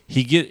so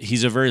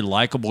he's a very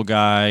likable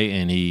guy,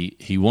 and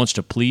he wants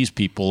to please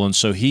people, and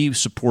so he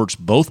supports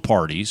both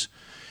parties.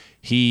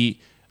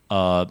 He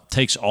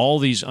takes all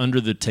these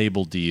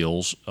under-the-table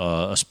deals,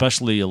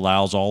 especially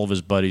allows all of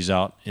his buddies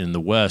out in the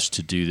West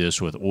to do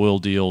this with oil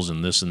deals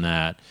and this and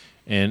that,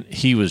 and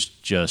he was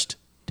just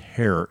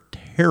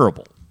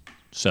terrible.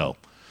 So...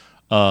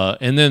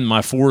 and then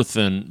my fourth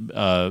and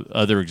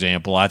other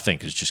example I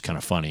think is just kind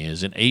of funny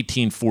is in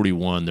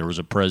 1841 there was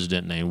a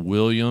president named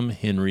William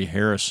Henry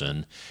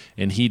Harrison,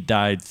 and he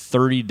died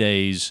 30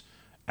 days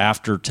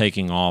after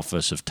taking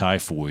office of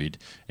typhoid,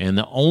 and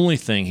the only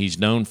thing he's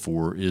known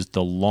for is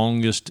the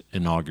longest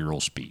inaugural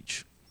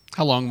speech.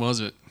 How long was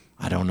it?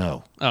 I don't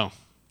know. Oh.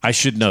 I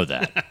should know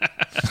that.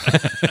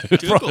 It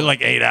was probably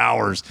like 8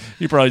 hours.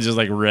 He probably just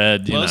like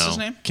read, What was his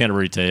name?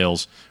 Canterbury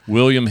Tales.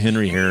 William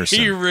Henry Harrison.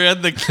 He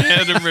read the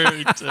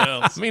Canterbury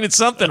Tales. I mean, it's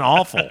something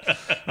awful.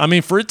 I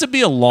mean, for it to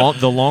be the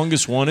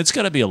longest one, it's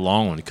got to be a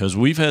long one because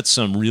we've had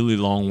some really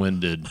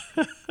long-winded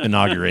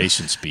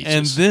inauguration speeches.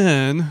 And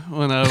then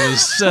when I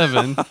was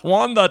 7,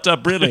 Wanda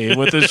Taprile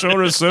with the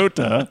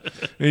Sorosota,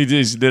 he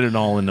just did it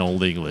all in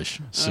Old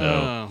English.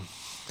 So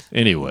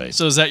anyway,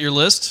 so is that your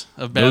list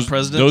of bad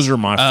presidents? Those are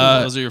my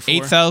four. Those are your 4?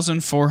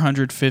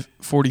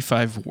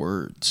 8,445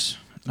 words.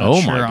 Not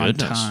Oh, sure my on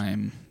goodness.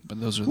 time, but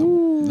those are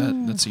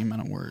that's the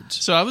amount of words.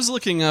 So I was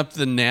looking up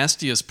the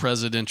nastiest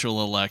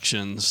presidential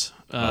elections.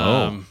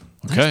 Okay.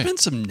 There's been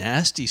some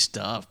nasty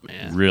stuff,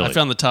 man. Really? I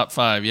found the top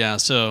 5, yeah.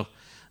 So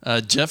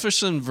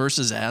Jefferson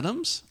versus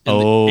Adams in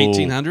Oh, the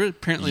 1800.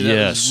 Apparently that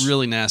yes. was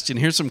really nasty. And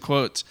here's some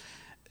quotes.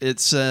 It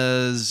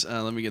says,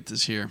 let me get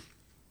this here.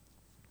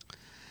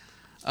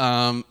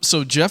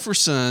 So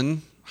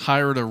Jefferson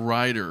hired a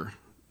writer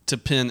to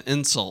pen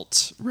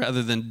insults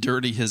rather than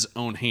dirty his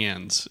own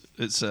hands,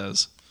 it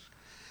says.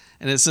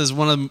 And it says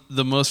one of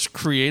the most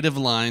creative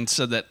lines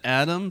said that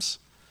Adams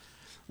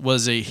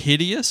was a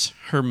hideous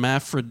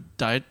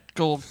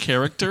hermaphroditical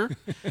character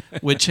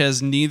which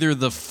has neither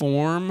the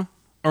force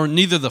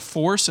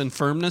and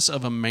firmness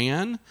of a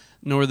man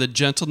nor the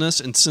gentleness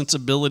and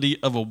sensibility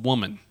of a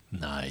woman.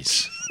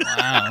 Nice.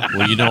 Wow.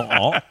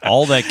 Well,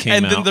 all that came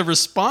And out. then the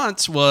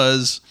response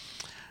was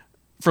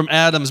from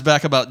Adams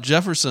back about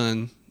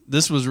Jefferson.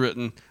 This was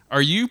written,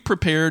 "Are you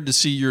prepared to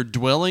see your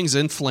dwellings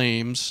in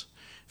flames,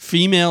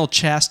 female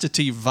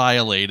chastity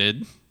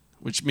violated,"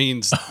 which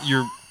means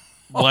your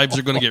wives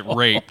are going to get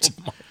raped,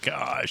 Oh my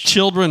gosh.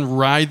 children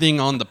writhing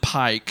on the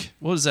pike.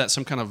 What was that,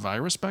 some kind of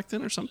virus back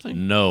then or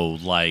something? No,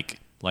 like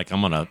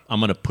I'm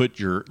gonna put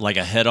your like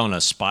a head on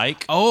a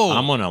spike. Oh.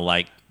 I'm gonna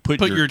like put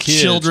Put your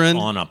kids children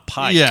on a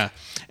pike. Yeah.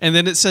 And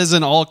then it says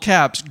in all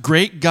caps,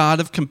 "Great God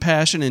of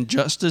compassion and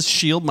justice,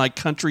 shield my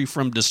country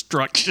from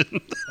destruction."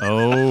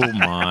 Oh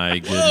my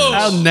goodness.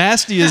 How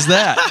nasty is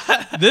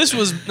that? This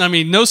was, I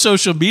mean, no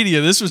social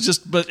media. This was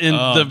just, but in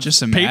the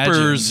just imagine,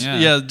 papers,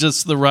 yeah.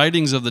 just the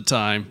writings of the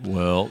time.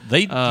 Well,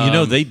 they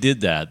they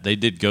did that. They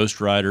did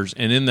ghostwriters,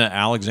 and in the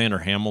Alexander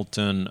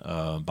Hamilton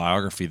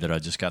biography that I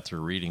just got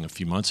through reading a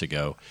few months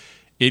ago,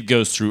 it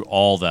goes through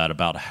all that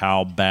about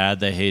how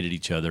bad they hated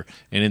each other,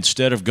 and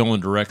instead of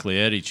going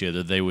directly at each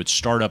other, they would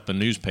start up a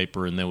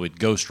newspaper and they would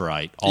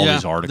ghostwrite all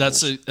these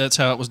articles. That's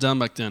how it was done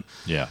back then.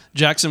 Yeah.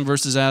 Jackson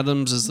versus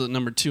Adams is the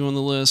number 2 on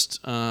the list.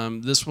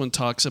 This one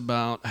talks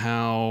about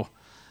how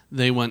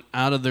they went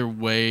out of their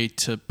way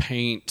to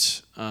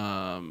paint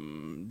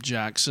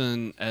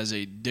Jackson as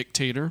a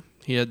dictator.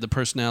 He had the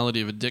personality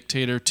of a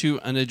dictator,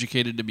 too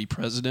uneducated to be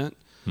president.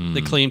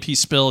 They claimed he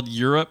spelled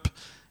Europe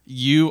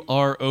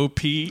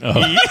UROPE.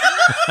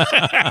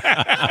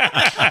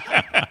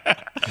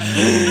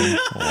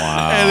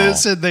 Wow. And it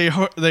said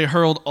they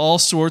hurled all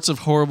sorts of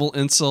horrible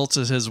insults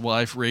at his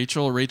wife,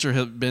 Rachel. Rachel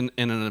had been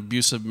in an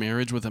abusive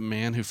marriage with a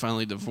man who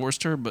finally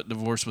divorced her, but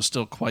divorce was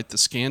still quite the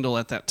scandal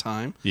at that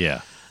time.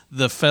 Yeah.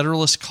 The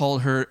Federalists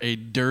called her a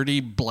dirty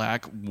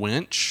black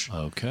wench,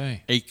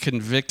 Okay. a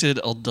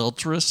convicted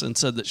adulteress, and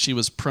said that she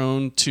was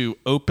prone to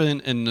open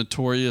and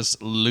notorious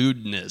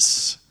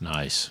lewdness.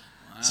 Nice.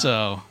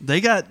 So they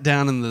got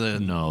down in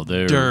the No,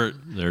 dirt.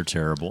 they're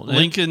terrible.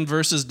 Lincoln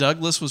versus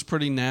Douglas was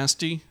pretty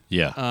nasty.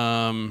 Yeah.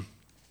 I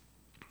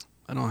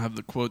don't have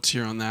the quotes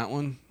here on that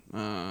one.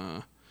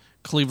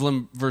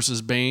 Cleveland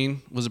versus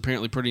Bain was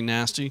apparently pretty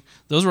nasty.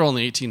 Those were all in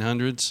the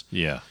 1800s.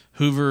 Yeah.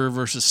 Hoover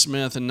versus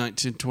Smith in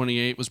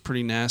 1928 was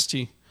pretty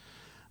nasty.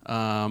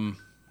 They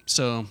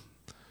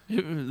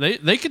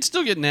could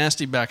still get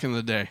nasty back in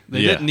the day.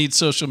 They didn't need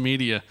social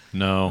media.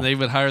 No. They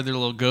would hire their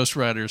little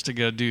ghostwriters to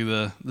go do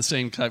the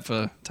same type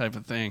of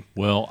thing.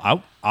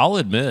 Well, I'll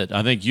admit,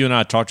 I think you and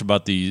I talked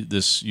about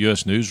this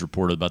U.S. News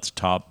report about the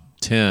top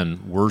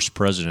 10 worst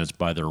presidents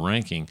by their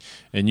ranking,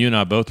 and you and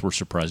I both were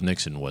surprised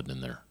Nixon wasn't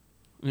in there.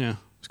 Yeah.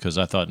 Because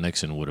I thought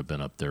Nixon would have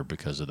been up there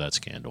because of that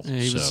scandal.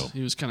 Yeah,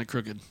 he was kind of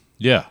crooked.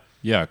 Yeah,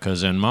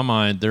 because in my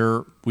mind,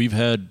 we've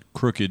had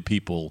crooked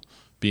people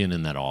being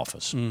in that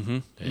office,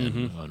 and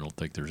I don't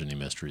think there's any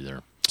mystery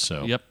there.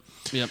 So Yep.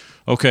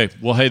 Okay,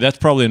 well, hey, that's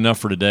probably enough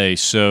for today.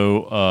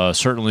 So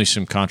certainly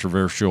some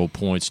controversial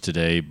points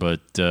today, but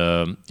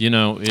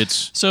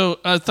it's So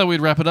I thought we'd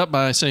wrap it up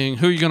by saying,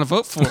 who are you going to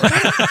vote for?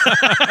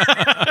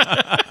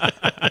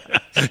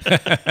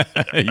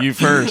 you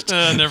first.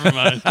 Never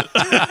mind.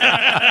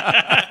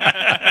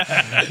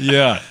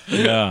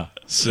 Yeah.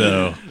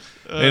 So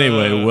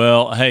anyway,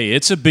 well, hey,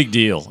 it's a big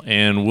deal,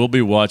 and we'll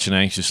be watching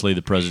anxiously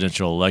the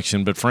presidential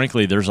election. But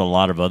frankly, there's a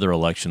lot of other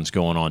elections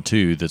going on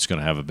too that's going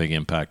to have a big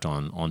impact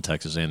on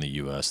Texas and the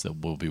U.S. that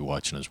we'll be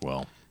watching as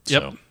well.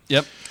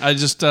 Yep. I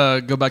just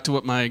go back to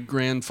what my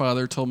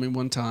grandfather told me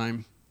one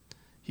time.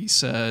 He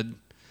said,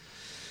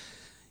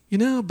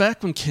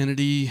 back when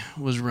Kennedy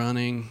was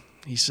running,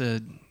 he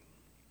said,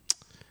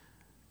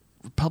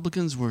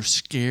 Republicans were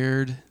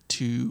scared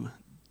to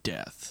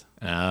death.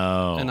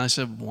 Oh. And I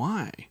said,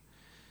 why?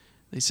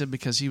 They said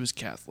because he was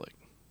Catholic.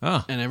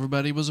 Oh. And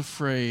everybody was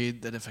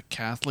afraid that if a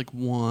Catholic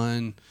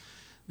won,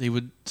 they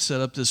would set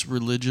up this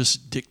religious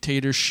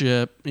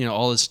dictatorship,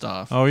 all this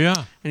stuff. Oh,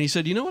 yeah. And he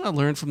said, you know what I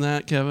learned from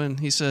that, Kevin?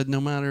 He said, no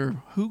matter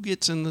who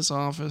gets in this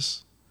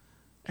office,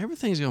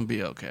 everything's going to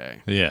be okay.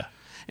 Yeah.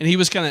 And he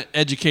was kind of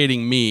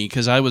educating me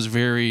because I was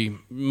very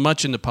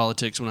much into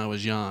politics when I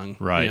was young.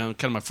 Right.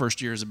 Kind of my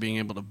first years of being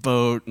able to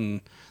vote,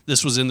 and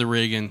this was in the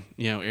Reagan,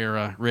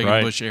 era,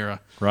 Bush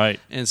era.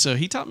 Right. And so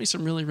he taught me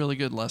some really, really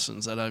good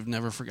lessons that I've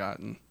never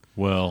forgotten.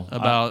 Well,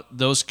 about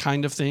those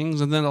kind of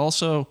things, and then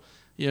also,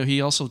 he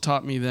also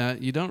taught me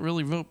that you don't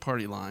really vote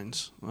party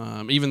lines,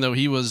 even though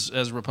he was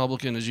as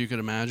Republican as you could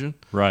imagine.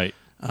 Right.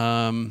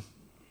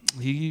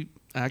 He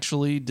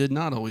actually did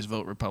not always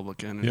vote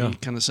Republican, and he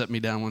kind of set me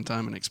down one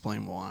time and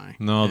explained why.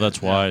 No,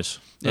 that's wise.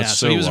 That's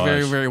so he was wise. a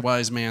very, very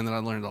wise man that I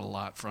learned a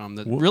lot from.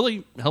 That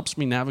really helps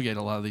me navigate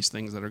a lot of these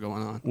things that are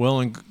going on.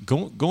 Well, and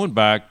going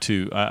back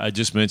to, I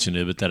just mentioned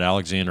it, but that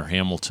Alexander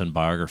Hamilton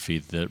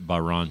biography by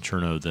Ron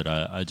Chernow that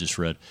I just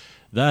read,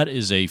 that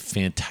is a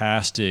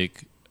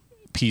fantastic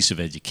piece of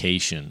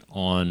education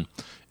on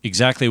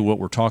exactly what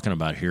we're talking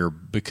about here,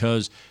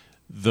 because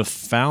the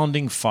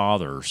founding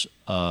fathers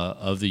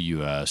of the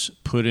U.S.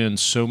 put in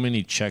so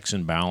many checks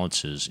and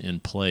balances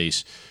in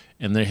place,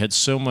 and they had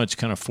so much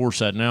kind of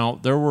foresight. Now,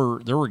 there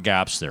were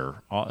gaps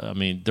there. I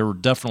mean, there were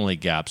definitely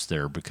gaps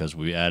there because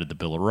we added the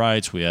Bill of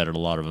Rights, we added a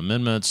lot of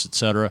amendments, et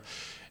cetera,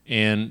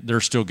 and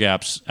there's still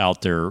gaps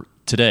out there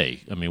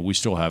today. I mean, we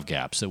still have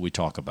gaps that we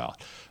talk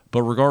about.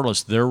 But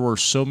regardless, there were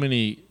so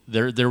many.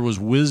 There was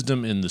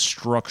wisdom in the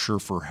structure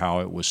for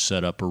how it was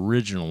set up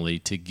originally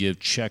to give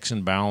checks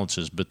and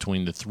balances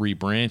between the three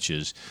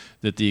branches,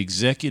 that the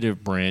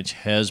executive branch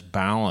has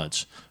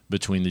balance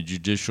between the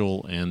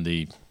judicial and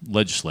the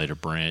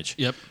legislative branch.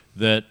 Yep.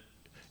 That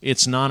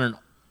it's not an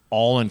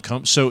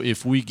all-encompassing. So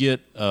if we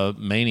get a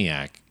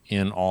maniac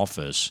in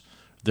office,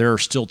 there are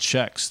still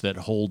checks that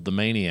hold the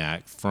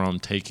maniac from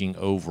taking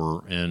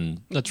over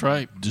and That's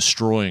right.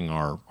 destroying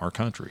our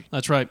country.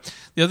 That's right.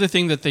 The other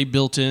thing that they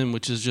built in,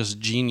 which is just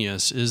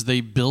genius, is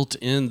they built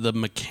in the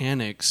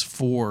mechanics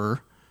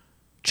for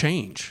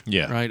change,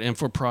 right, and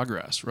for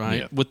progress,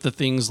 right, with the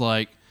things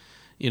like,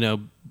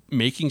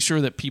 making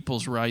sure that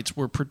people's rights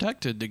were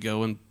protected to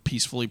go and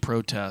peacefully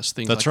protest,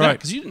 things That's like that. right.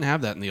 Because you didn't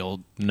have that in the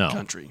old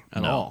country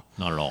at all.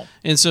 Not at all.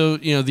 And so,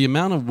 the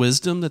amount of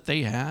wisdom that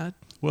they had,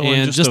 well,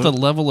 and just the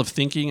level of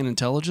thinking and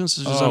intelligence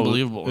is just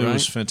unbelievable, It right?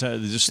 was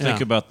fantastic. Just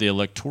think about the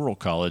Electoral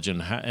College,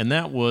 and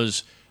that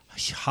was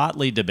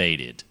hotly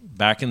debated.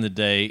 Back in the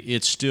day,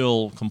 it's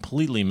still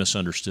completely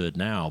misunderstood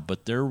now,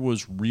 but there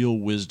was real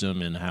wisdom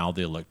in how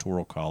the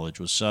Electoral College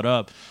was set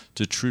up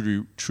to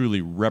truly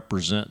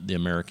represent the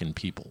American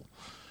people.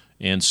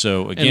 And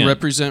so, again... And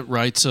represent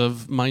rights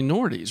of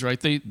minorities, right?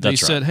 They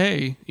said,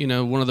 hey,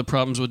 one of the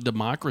problems with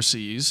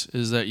democracies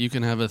is that you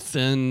can have a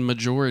thin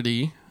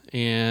majority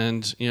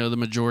and, the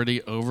majority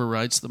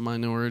overwrites the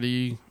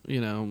minority,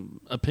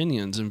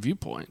 opinions and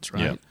viewpoints,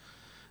 right? Yeah.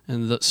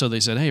 And so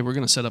they said, hey, we're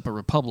going to set up a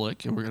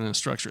republic and we're going to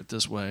structure it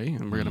this way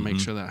and we're going to make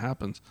sure that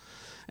happens.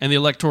 And the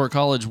Electoral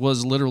College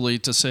was literally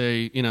to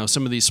say,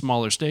 some of these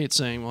smaller states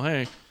saying, well,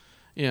 hey,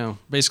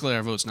 basically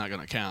our vote's not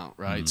going to count,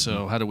 right?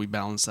 So how do we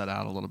balance that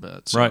out a little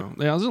bit? So, Right.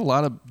 There's a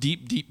lot of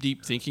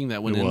deep thinking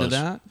that went into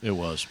that. It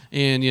was.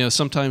 And,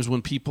 sometimes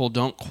when people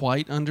don't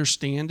quite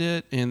understand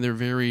it and they're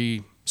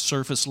very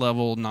surface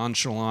level,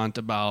 nonchalant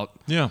about,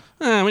 we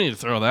need to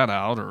throw that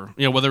out, or,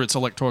 whether it's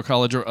Electoral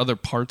College or other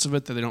parts of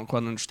it that they don't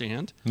quite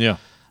understand. Yeah.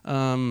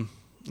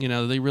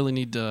 They really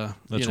need to.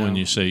 That's when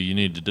you say you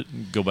need to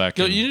go back.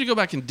 You need to go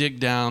back and dig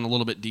down a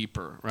little bit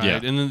deeper, right?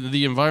 Yeah. And then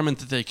the environment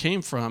that they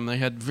came from, they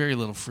had very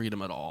little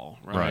freedom at all,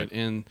 right? Right.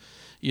 And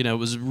it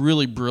was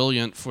really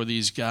brilliant for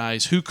these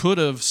guys who could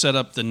have set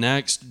up the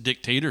next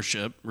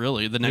dictatorship,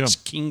 really, the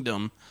next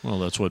kingdom. Well,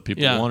 that's what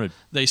people wanted.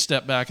 They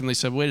stepped back and they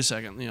said, "Wait a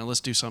second,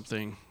 let's do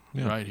something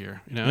right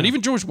here." And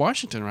even George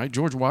Washington, right?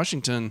 George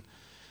Washington,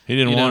 he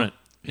didn't want it.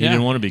 He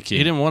didn't want to be king.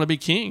 He didn't want to be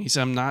king. He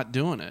said, "I'm not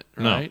doing it,"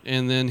 right? No.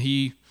 And then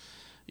he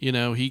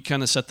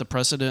kind of set the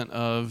precedent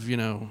of,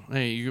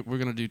 hey, we're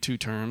going to do 2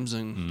 terms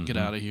and get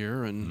out of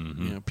here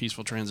and,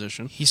 peaceful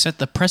transition. He set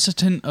the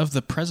precedent of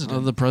the president.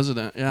 Of the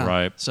president, yeah.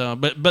 Right. So,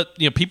 but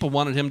people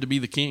wanted him to be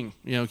the king.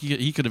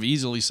 He could have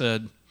easily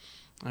said,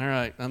 all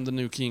right, I'm the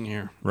new king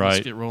here. Right.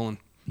 Let's get rolling.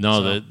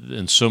 No,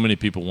 and so many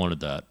people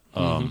wanted that.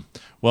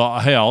 Well,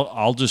 hey,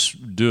 I'll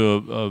just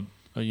do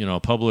a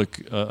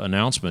public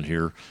announcement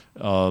here.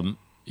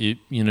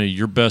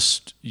 Your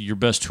best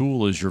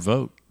tool is your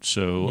vote.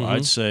 So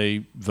I'd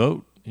say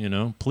vote.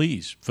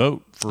 Please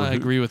vote for. I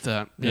agree with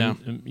that. Yeah.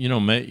 And,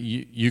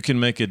 you can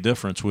make a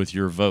difference with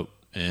your vote,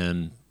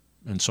 and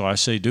so I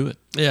say do it.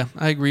 Yeah,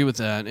 I agree with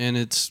that. And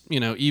it's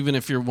even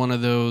if you're one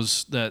of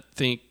those that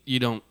think you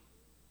don't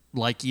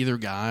like either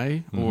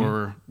guy,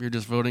 or you're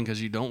just voting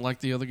because you don't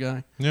like the other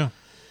guy. Yeah.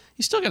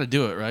 You still got to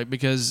do it, right?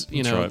 Because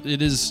right.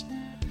 it is.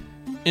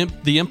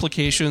 The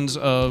implications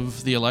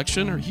of the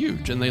election are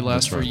huge, and they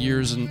last for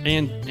years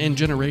and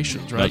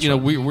generations, right? That's right.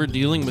 We're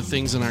dealing with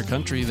things in our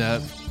country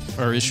that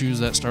are issues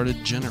that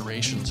started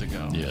generations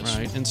ago, Yes.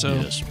 right? And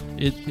so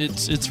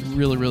it's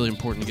really, really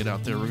important to get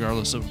out there,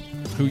 regardless of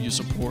who you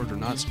support or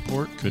not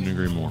support. Couldn't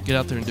agree more. Get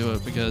out there and do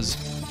it, because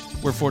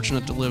we're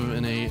fortunate to live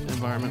in a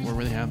environment where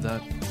we have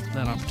that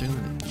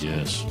opportunity.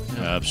 Yes,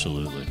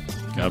 absolutely.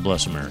 God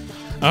bless America.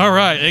 All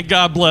right, and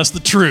God bless the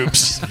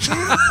troops.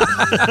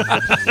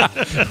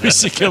 We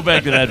should go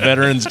back to that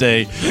Veterans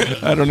Day.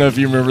 I don't know if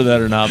you remember that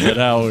or not, but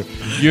how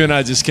you and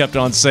I just kept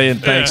on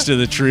saying thanks to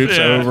the troops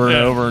over and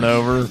over and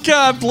over.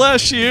 God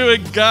bless you,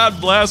 and God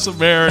bless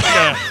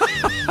America.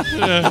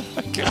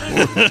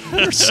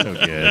 You're so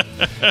good.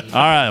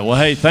 All right. Well,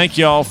 hey, thank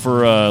you all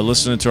for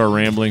listening to our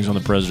ramblings on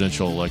the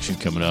presidential election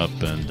coming up,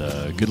 and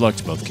good luck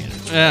to both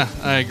candidates. Yeah,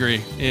 I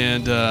agree.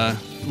 And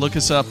look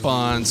us up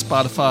on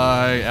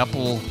Spotify,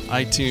 Apple,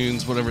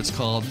 iTunes, whatever it's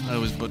called. I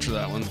always butcher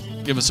that one.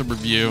 Give us a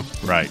review.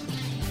 Right.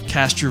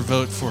 Cast your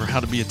vote for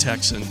How to Be a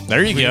Texan.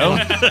 There you go.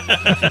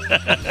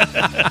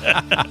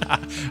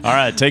 All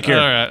right. Take care.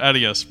 All right.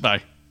 Adios.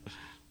 Bye.